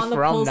doesn't need to be from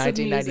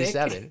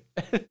 1997.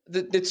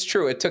 It's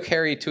true. It took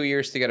Harry 2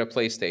 years to get a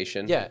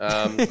PlayStation. Yeah.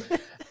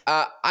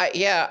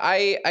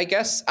 I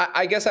guess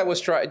I was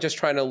just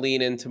trying to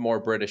lean into more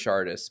British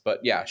artists, but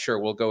yeah, sure,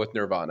 we'll go with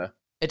Nirvana.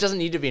 It doesn't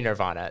need to be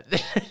Nirvana.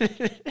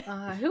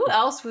 Who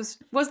else was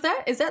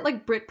that? Is that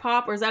like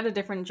Britpop, or is that a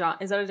different genre?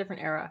 Is that a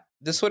different era?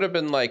 This would have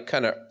been like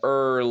kind of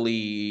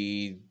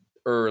early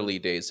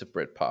days of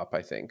Britpop,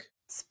 I think.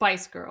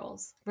 Spice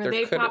Girls. Were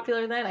they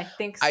popular then? I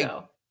think so.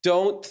 I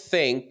don't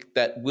think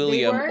that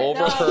William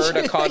overheard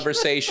a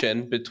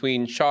conversation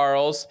between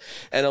Charles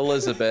and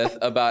Elizabeth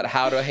about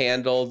how to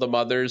handle the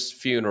mother's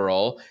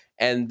funeral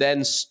and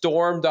then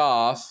stormed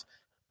off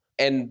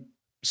and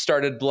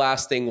started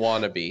blasting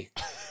Wannabe.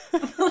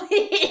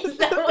 Please,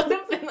 that would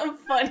have been the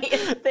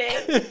funniest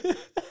thing.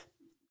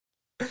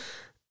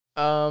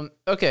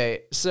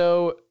 Okay,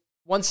 so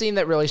one scene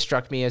that really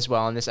struck me as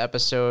well in this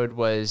episode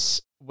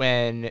was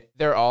when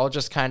they're all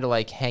just kind of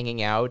like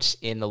hanging out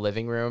in the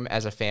living room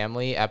as a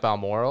family at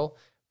Balmoral,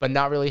 but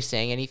not really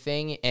saying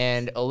anything.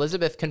 And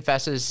Elizabeth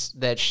confesses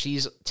that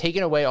she's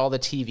taken away all the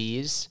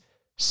TVs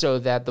so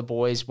that the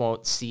boys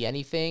won't see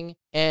anything.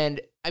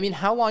 And I mean,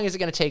 how long is it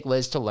going to take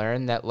Liz to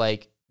learn that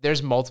like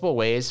there's multiple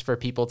ways for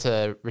people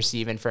to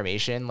receive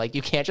information? Like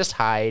you can't just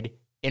hide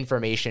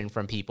information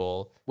from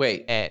people.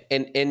 Wait,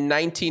 in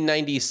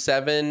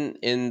 1997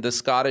 in the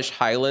Scottish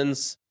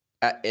Highlands,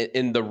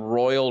 in the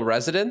royal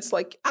residence,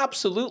 like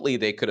absolutely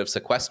they could have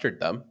sequestered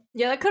them.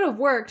 Yeah, that could have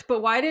worked,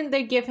 but why didn't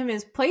they give him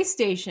his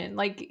PlayStation?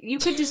 Like you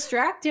could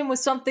distract him with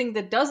something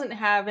that doesn't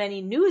have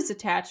any news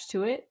attached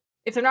to it.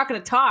 If they're not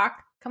going to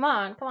talk, come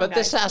on. But guys,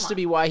 this has to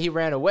be why he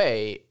ran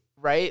away,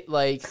 right?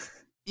 Like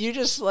you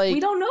just like, we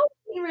don't know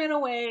if he ran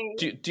away.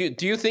 Do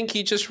you think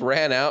he just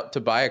ran out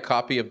to buy a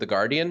copy of The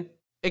Guardian?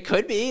 It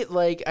could be.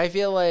 Like, I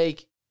feel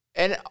like,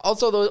 and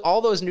also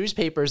all those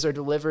newspapers are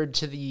delivered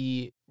to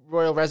the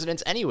royal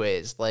residence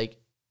anyways. Like,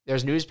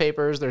 there's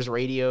newspapers, there's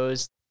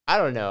radios. I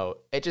don't know.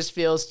 It just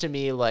feels to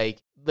me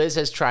like Liz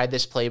has tried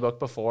this playbook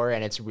before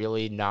and it's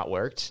really not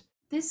worked.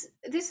 This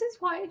is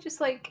why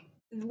just like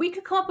we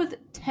could come up with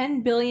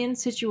 10 billion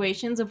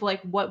situations of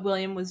like what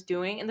William was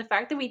doing, and the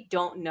fact that we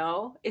don't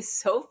know is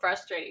so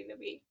frustrating to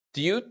me.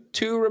 Do you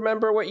two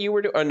remember what you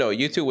were doing? Oh no,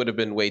 you two would have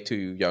been way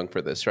too young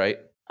for this, right?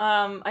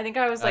 I think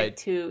I was like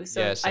 2, so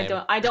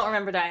yeah, I don't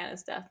remember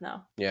Diana's death.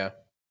 No. Yeah.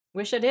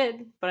 Wish I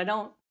did, but I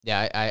don't.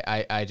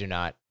 Yeah, I do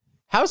not.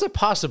 How is it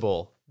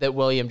possible that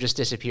William just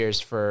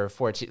disappears for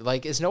 14?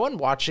 Like, is no one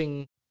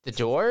watching the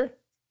door?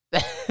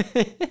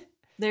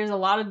 There's a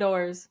lot of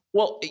doors.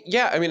 Well,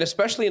 yeah, I mean,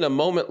 especially in a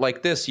moment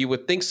like this, you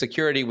would think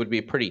security would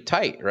be pretty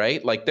tight,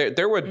 right? Like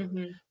there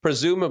would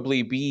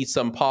presumably be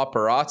some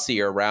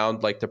paparazzi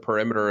around like the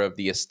perimeter of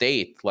the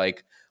estate,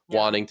 like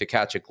wanting to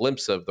catch a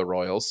glimpse of the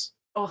royals.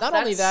 Oh, not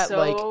only that, so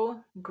like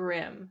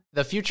grim.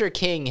 The future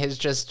king has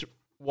just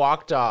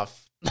walked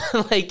off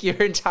like your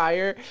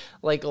entire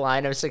like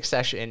line of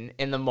succession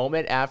in the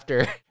moment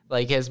after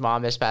like his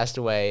mom has passed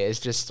away is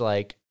just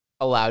like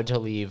allowed to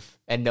leave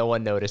and no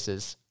one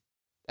notices.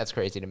 That's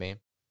crazy to me.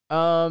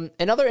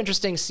 Another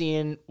interesting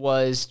scene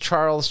was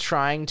Charles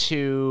trying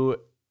to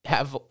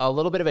have a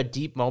little bit of a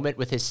deep moment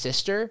with his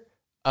sister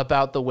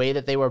about the way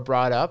that they were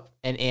brought up,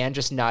 and Anne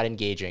just not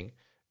engaging.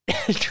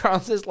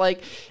 Charles is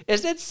like,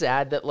 isn't it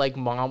sad that like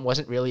mom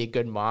wasn't really a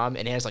good mom?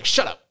 And Anne's like,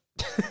 shut up.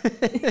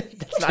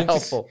 That's not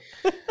helpful.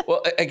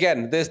 Well,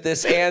 again,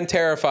 this Anne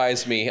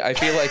terrifies me. I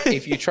feel like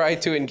if you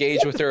tried to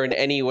engage with her in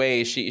any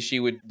way, she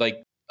would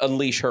like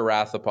unleash her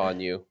wrath upon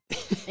you.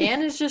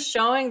 Anne is just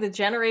showing the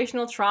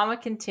generational trauma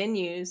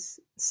continues.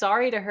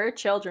 Sorry to her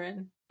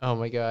children. Oh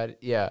my God.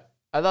 Yeah.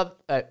 I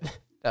thought that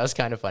was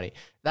kind of funny.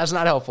 That's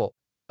not helpful.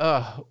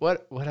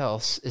 What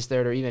else is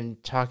there to even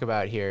talk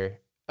about here?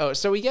 Oh,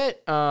 so we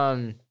get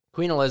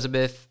Queen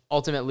Elizabeth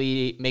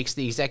ultimately makes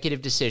the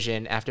executive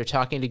decision after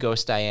talking to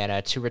Ghost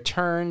Diana to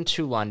return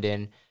to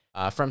London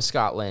from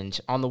Scotland.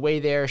 On the way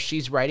there,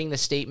 she's writing the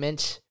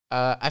statement.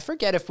 I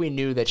forget if we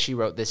knew that she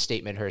wrote this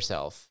statement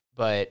herself,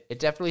 but it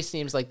definitely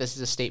seems like this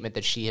is a statement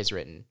that she has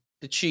written.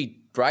 Did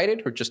she write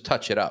it or just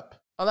touch it up?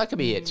 Oh, that could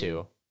be it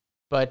too.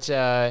 But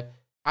I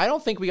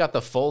don't think we got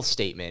the full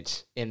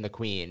statement in The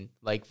Queen.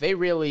 Like they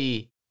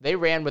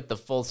ran with the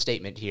full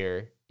statement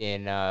here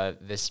in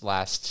this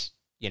last,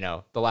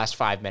 the last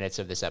 5 minutes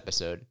of this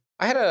episode.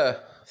 I had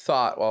a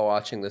thought while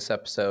watching this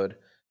episode.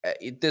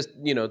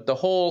 The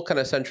whole kind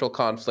of central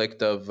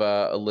conflict of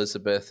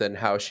Elizabeth and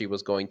how she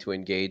was going to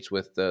engage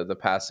with the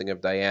passing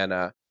of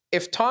Diana.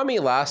 If Tommy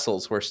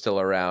Lascelles were still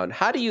around,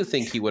 how do you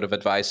think he would have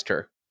advised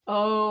her?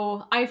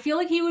 Oh, I feel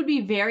like he would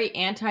be very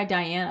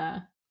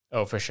anti-Diana.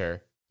 Oh, for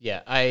sure.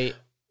 Yeah, I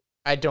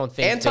don't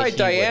think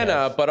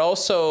anti-Diana, but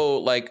also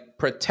like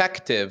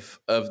protective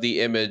of the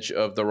image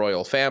of the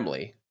royal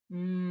family.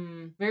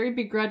 Very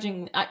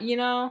begrudging. I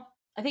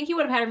think he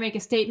would have had her make a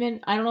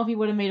statement. I don't know if he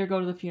would have made her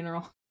go to the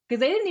funeral. Because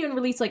they didn't even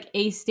release like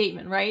a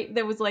statement, right?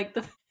 There was like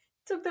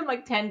took them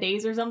like 10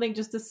 days or something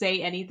just to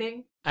say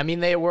anything. I mean,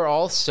 they were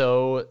all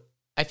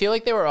I feel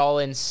like they were all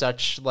in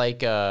such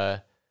like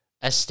a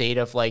state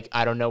of like,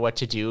 I don't know what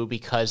to do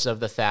because of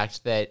the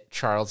fact that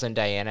Charles and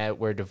Diana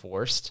were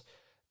divorced.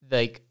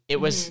 Like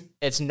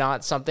it's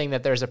not something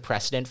that there's a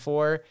precedent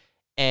for.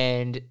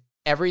 And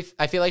I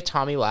feel like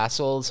Tommy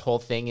Lascelles' whole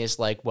thing is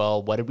like,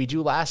 well, what did we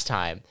do last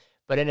time?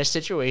 But in a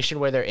situation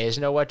where there is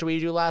no what do we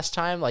do last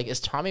time, like, is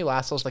Tommy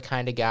Lascelles the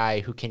kind of guy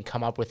who can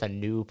come up with a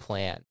new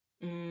plan?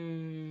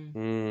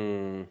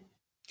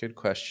 Good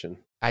question.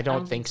 I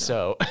don't think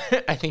so.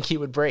 I think he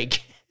would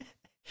break.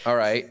 All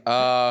right.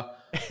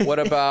 What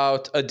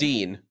about a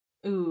Dean?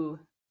 Ooh.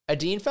 A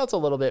Dean felt a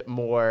little bit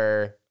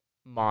more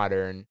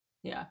modern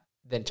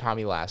than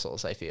Tommy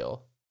Lascelles, I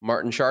feel.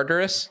 Martin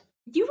Charteris?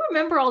 You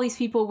remember all these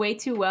people way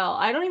too well.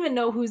 I don't even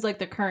know who's like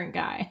the current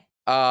guy.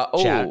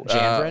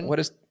 Janvrin? What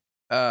is...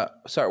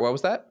 sorry, what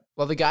was that?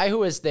 Well, the guy who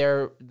was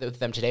there with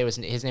them today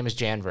his name was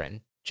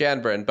Janvrin.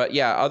 Janvrin, but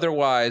yeah,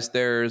 otherwise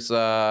there's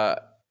there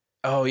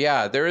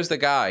is the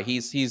guy.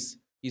 He's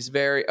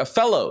very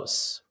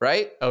Fellows,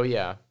 right? Oh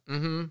yeah.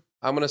 Mm-hmm.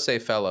 I'm gonna say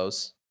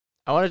Fellows.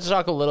 I wanted to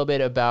talk a little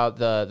bit about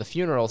the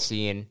funeral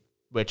scene,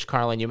 which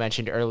Carlyn you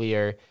mentioned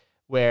earlier,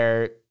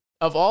 where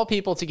of all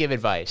people to give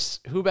advice,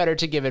 who better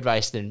to give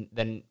advice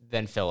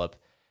than Philip?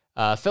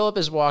 Philip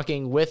is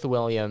walking with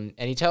William,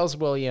 and he tells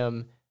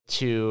William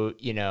to,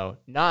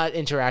 not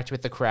interact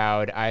with the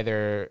crowd,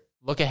 either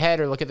look ahead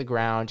or look at the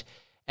ground.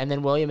 And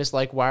then William is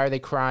like, why are they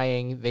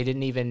crying? They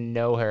didn't even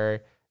know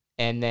her.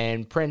 And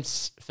then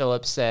Prince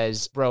Philip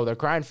says, bro, they're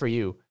crying for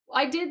you.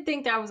 I did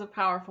think that was a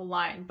powerful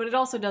line, but it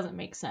also doesn't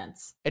make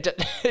sense.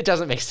 It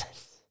doesn't make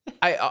sense.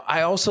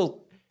 I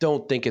also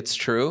don't think it's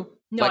true.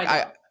 No,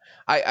 like,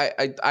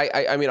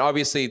 I mean,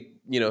 obviously,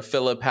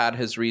 Philip had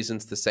his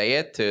reasons to say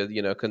it,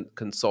 to,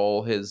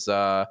 console his,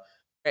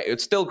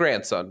 it's still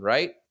grandson,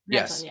 right?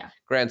 Grandson, yes,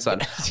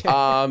 grandson.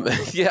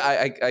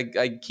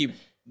 I keep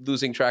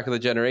losing track of the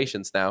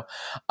generations now.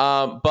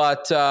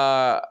 But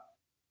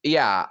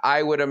yeah,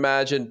 I would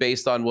imagine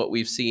based on what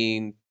we've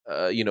seen,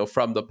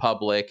 from the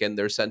public and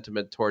their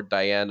sentiment toward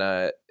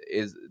Diana,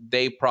 is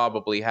they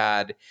probably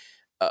had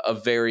a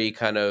very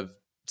kind of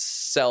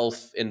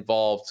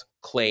self-involved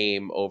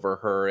claim over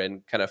her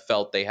and kind of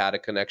felt they had a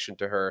connection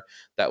to her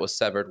that was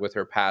severed with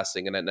her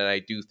passing. And I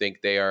do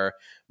think they are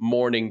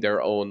mourning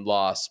their own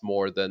loss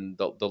more than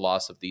the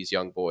loss of these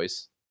young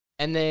boys.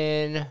 And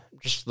then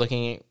just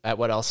looking at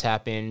what else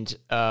happened,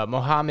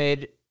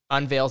 Mohammed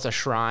unveils a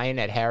shrine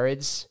at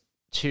Harrods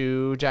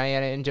to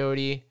Diana and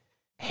Dodi.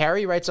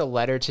 Harry writes a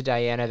letter to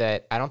Diana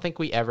that I don't think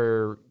we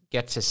ever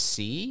get to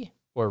see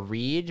or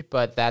read,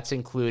 but that's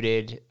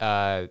included,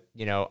 on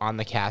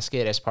the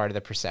casket as part of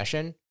the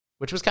procession,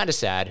 which was kind of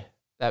sad.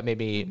 That made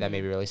me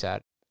really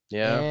sad.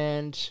 Yeah.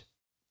 And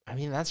I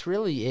mean, that's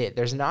really it.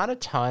 There's not a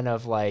ton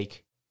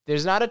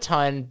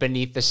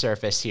beneath the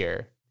surface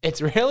here. It's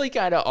really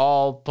kind of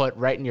all put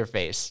right in your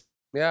face.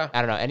 Yeah.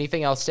 I don't know.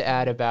 Anything else to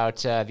add about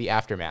the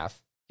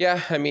aftermath?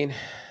 Yeah. I mean,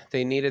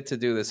 they needed to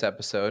do this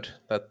episode.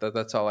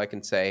 That's all I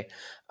can say.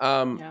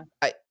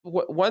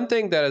 One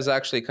thing that is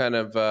actually kind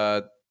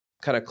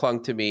of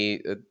clung to me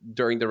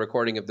during the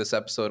recording of this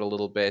episode a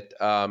little bit.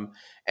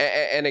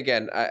 And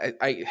again,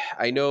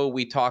 I know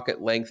we talk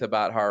at length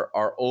about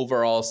our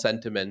overall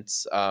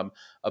sentiments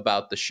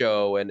about the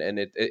show, and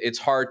it's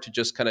hard to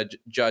just kind of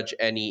judge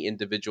any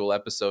individual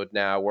episode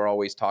now. We're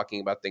always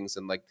talking about things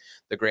in like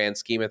the grand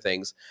scheme of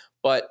things.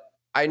 But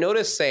I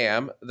noticed,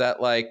 Sam,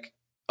 that like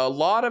a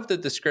lot of the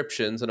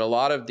descriptions and a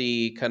lot of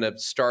the kind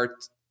of start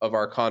of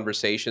our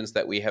conversations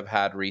that we have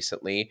had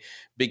recently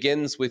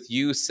begins with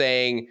you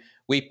saying,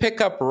 we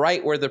pick up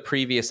right where the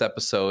previous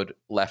episode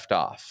left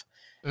off.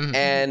 Mm-hmm.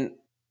 And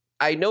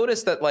I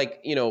noticed that,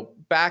 like,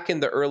 back in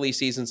the early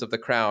seasons of The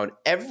Crown,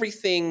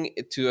 everything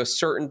to a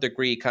certain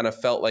degree kind of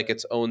felt like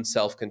its own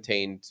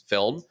self-contained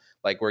film.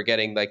 Like we're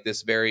getting like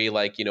this very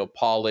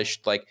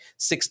polished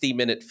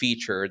 60-minute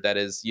feature that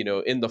is,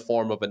 in the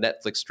form of a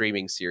Netflix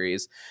streaming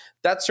series.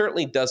 That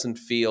certainly doesn't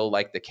feel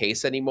like the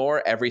case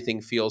anymore.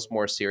 Everything feels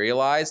more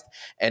serialized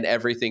and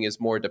everything is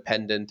more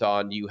dependent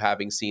on you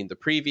having seen the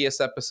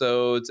previous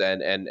episodes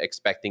and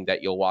expecting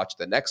that you'll watch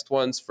the next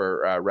ones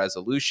for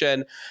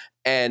resolution.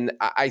 And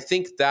I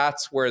think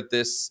that's where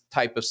this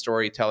type of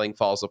storytelling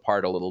falls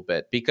apart a little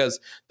bit, because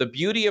the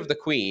beauty of The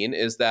Queen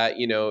is that,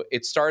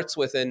 it starts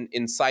with an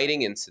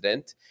inciting incident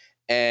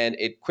and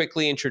it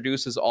quickly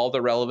introduces all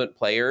the relevant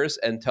players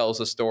and tells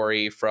a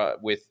story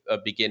with a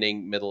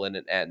beginning, middle, and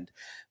an end.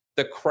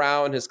 The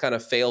Crown has kind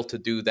of failed to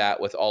do that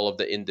with all of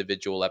the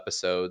individual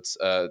episodes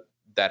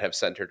that have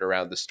centered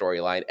around the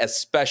storyline,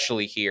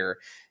 especially here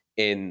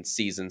in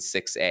season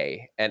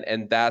 6A.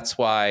 And that's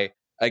why,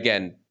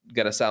 again,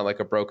 going to sound like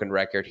a broken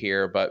record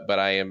here, but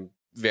I am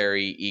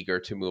very eager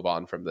to move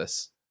on from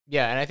this.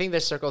 Yeah, and I think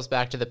this circles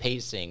back to the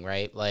pacing,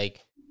 right?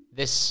 Like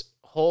this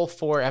whole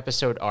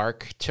 4-episode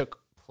arc took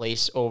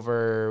place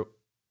over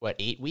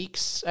 8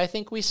 weeks, I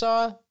think we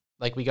saw.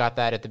 Like we got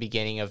that at the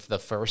beginning of the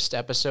first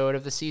episode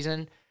of the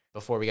season.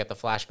 Before we got the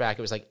flashback,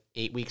 it was like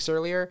 8 weeks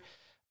earlier.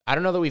 I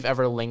don't know that we've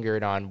ever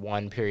lingered on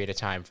one period of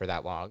time for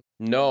that long.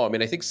 No, I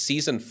mean, I think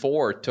season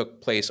 4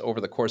 took place over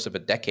the course of a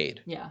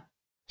decade. Yeah.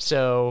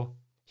 So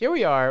here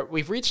we are.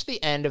 We've reached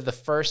the end of the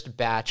first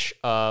batch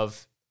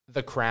of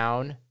The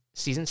Crown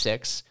season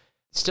 6.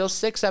 Still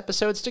 6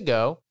 episodes to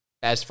go.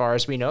 As far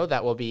as we know,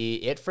 that will be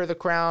it for The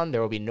Crown.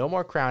 There will be no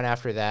more Crown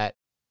after that.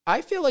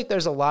 I feel like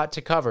there's a lot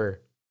to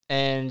cover.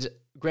 And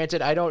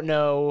granted, I don't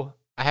know.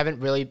 I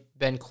haven't really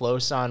been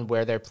close on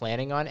where they're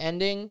planning on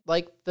ending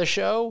the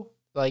show,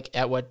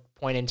 at what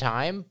point in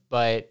time.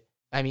 But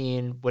I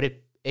mean,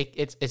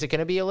 is it going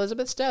to be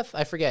Elizabeth's death?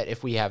 I forget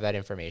if we have that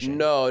information.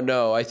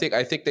 No. I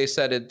think they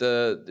said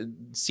the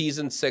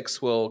season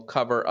 6 will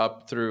cover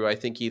up through, I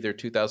think, either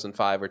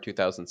 2005 or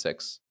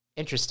 2006.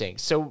 Interesting.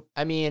 So,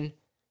 I mean,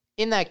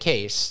 in that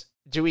case,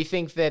 do we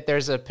think that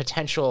there's a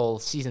potential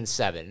season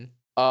 7?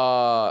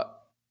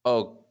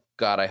 Oh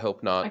God, I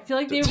hope not. I feel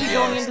like they would be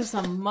going into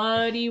some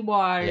muddy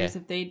waters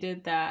if they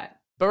did that.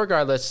 But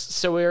regardless,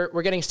 so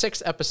we're getting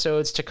 6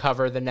 episodes to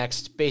cover the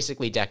next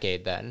basically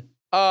decade then.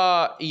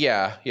 The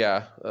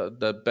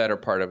better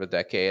part of a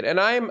decade, and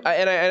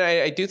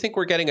I do think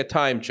we're getting a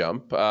time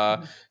jump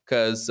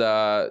because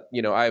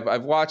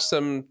I've watched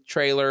some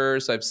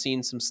trailers, I've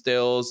seen some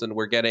stills, and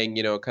we're getting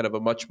kind of a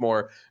much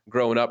more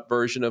grown up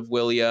version of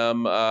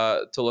William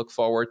to look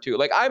forward to.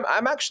 Like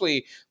I'm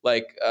actually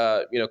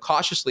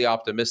cautiously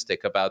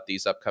optimistic about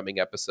these upcoming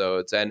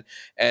episodes, and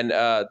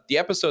the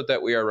episode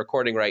that we are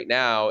recording right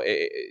now,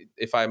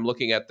 if I'm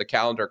looking at the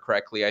calendar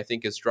correctly, I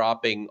think is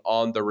dropping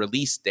on the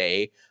release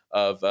day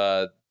of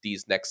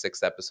these next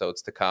 6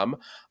 episodes to come.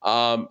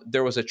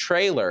 There was a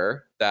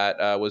trailer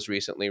that was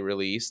recently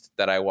released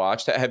that I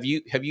watched. Have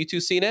you two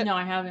seen it? No,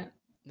 I haven't.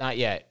 Not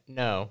yet.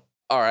 No.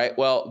 All right.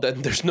 Well,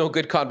 then there's no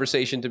good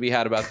conversation to be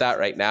had about that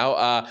right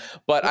now.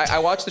 But I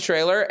watched the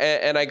trailer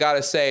and I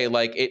gotta say,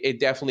 it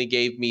definitely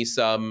gave me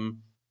some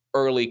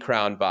early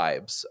Crown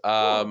vibes.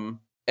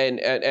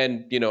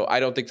 and you know, I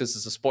don't think this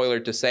is a spoiler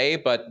to say,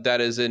 but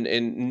that is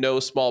in no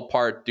small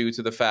part due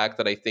to the fact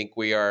that I think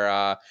we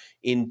are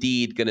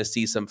indeed going to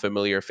see some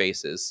familiar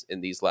faces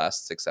in these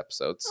last 6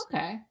 episodes.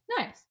 Okay,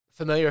 nice.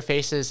 Familiar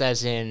faces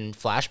as in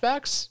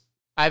flashbacks?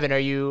 Ivan, are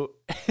you...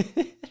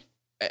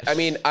 I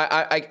mean,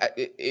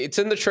 it's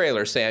in the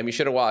trailer, Sam. You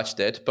should have watched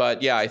it.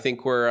 But yeah, I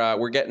think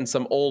we're getting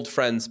some old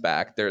friends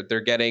back.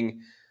 They're getting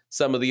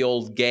some of the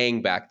old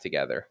gang back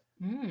together.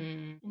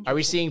 Are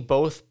we seeing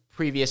both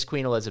previous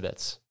Queen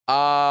Elizabeths?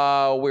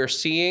 We're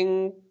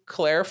seeing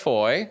Claire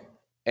Foy,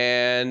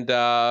 and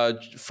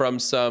from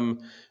some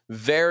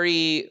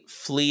very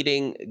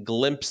fleeting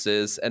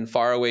glimpses and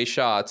faraway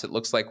shots, it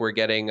looks like we're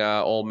getting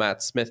old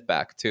Matt Smith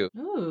back too.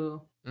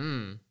 Ooh.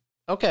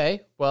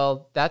 Okay,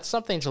 well, that's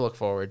something to look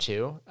forward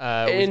to.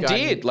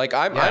 Indeed, like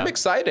I'm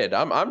excited.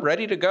 I'm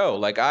ready to go.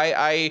 Like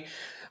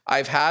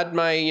I've had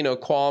my, you know,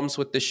 qualms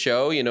with the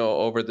show, you know,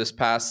 over this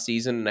past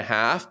season and a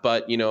half,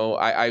 but you know,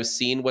 I've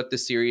seen what the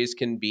series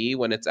can be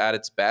when it's at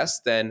its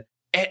best, and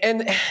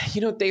you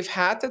know, they've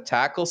had to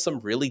tackle some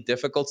really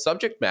difficult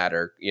subject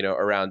matter, you know,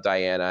 around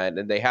Diana,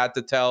 and they had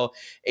to tell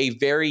a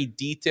very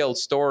detailed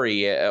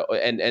story,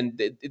 and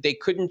they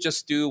couldn't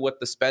just do what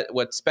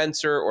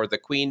Spencer or the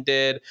Queen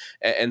did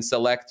and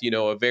select, you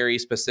know, a very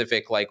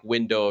specific like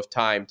window of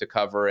time to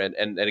cover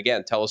and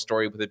again tell a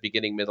story with a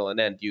beginning, middle, and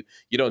end. You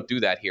don't do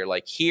that here.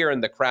 Like here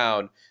in The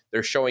Crown,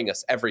 they're showing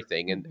us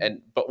everything,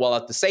 but while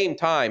at the same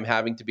time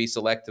having to be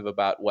selective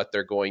about what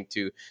they're going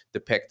to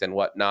depict and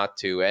what not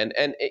to.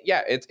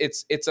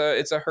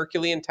 It's a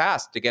Herculean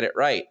task to get it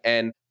right,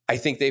 and I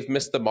think they've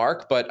missed the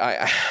mark. But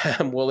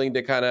I'm willing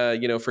to kind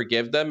of, you know,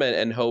 forgive them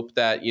and hope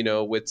that, you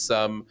know, with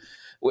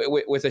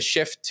a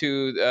shift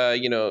to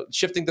you know,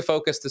 shifting the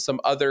focus to some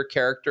other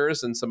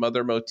characters and some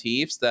other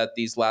motifs, that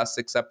these last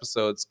 6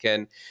 episodes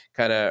can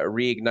kind of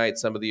reignite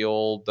some of the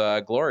old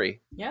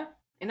glory. Yeah.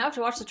 And now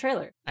to watch the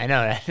trailer. I know.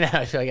 I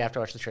feel like I have to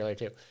watch the trailer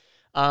too.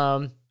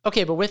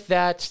 Okay, but with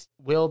that,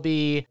 we'll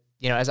be,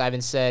 you know, as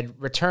Ivan said,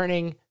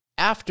 returning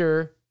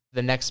after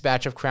the next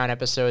batch of Crown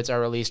episodes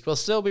are released. We'll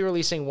still be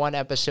releasing 1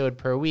 episode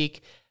per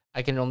week.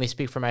 I can only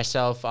speak for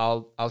myself.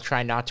 I'll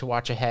try not to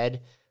watch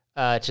ahead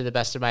to the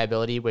best of my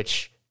ability,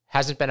 which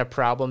hasn't been a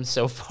problem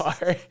so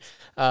far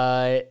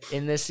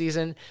in this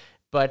season.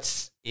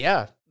 But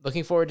yeah,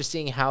 looking forward to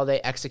seeing how they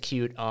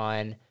execute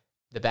on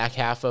the back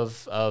half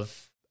of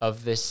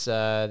this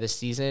this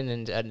season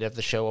and of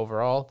the show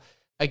overall.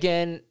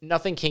 Again,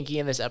 nothing kinky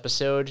in this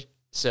episode,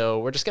 so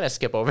we're just gonna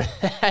skip over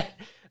that.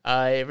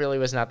 It really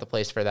was not the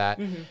place for that.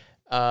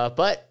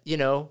 But you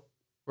know,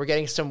 we're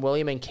getting some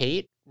William and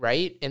Kate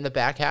right in the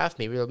back half.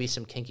 Maybe there'll be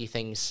some kinky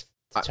things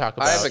to talk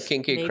about. I have a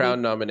kinky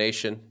Crown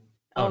nomination.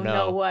 Oh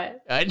no,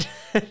 what?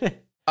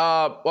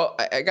 Well,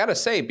 I gotta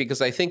say,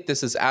 because I think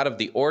this is out of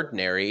the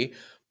ordinary,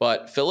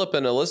 but Philip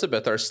and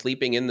Elizabeth are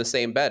sleeping in the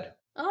same bed.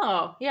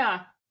 Oh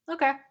yeah,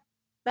 okay.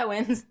 That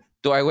wins.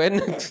 Do I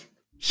win?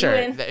 Sure.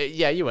 You win.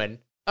 Yeah, you win.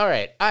 All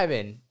right,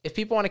 Ivan, if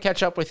people want to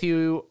catch up with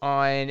you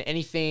on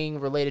anything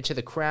related to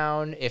The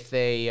Crown, if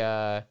they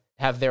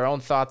have their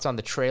own thoughts on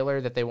the trailer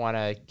that they want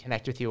to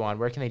connect with you on,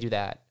 where can they do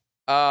that?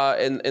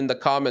 In the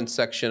comments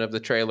section of the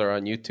trailer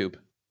on YouTube.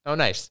 Oh,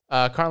 nice.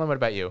 Carlyn, what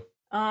about you?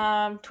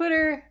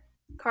 Twitter,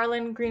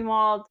 Carlyn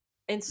Greenwald.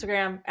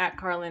 Instagram at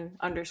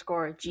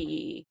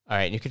Carlyn_GE. All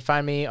right, you can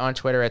find me on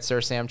Twitter at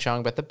Sir Sam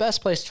Cheung, but the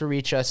best place to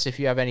reach us if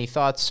you have any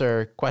thoughts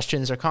or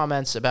questions or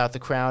comments about The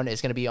Crown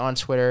is going to be on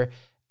Twitter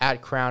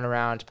at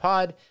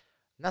CrownAroundPod. And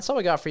that's all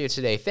we got for you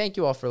today. Thank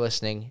you all for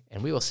listening,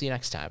 and we will see you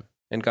next time.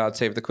 And God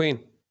save the Queen.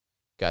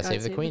 God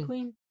save the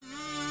Queen.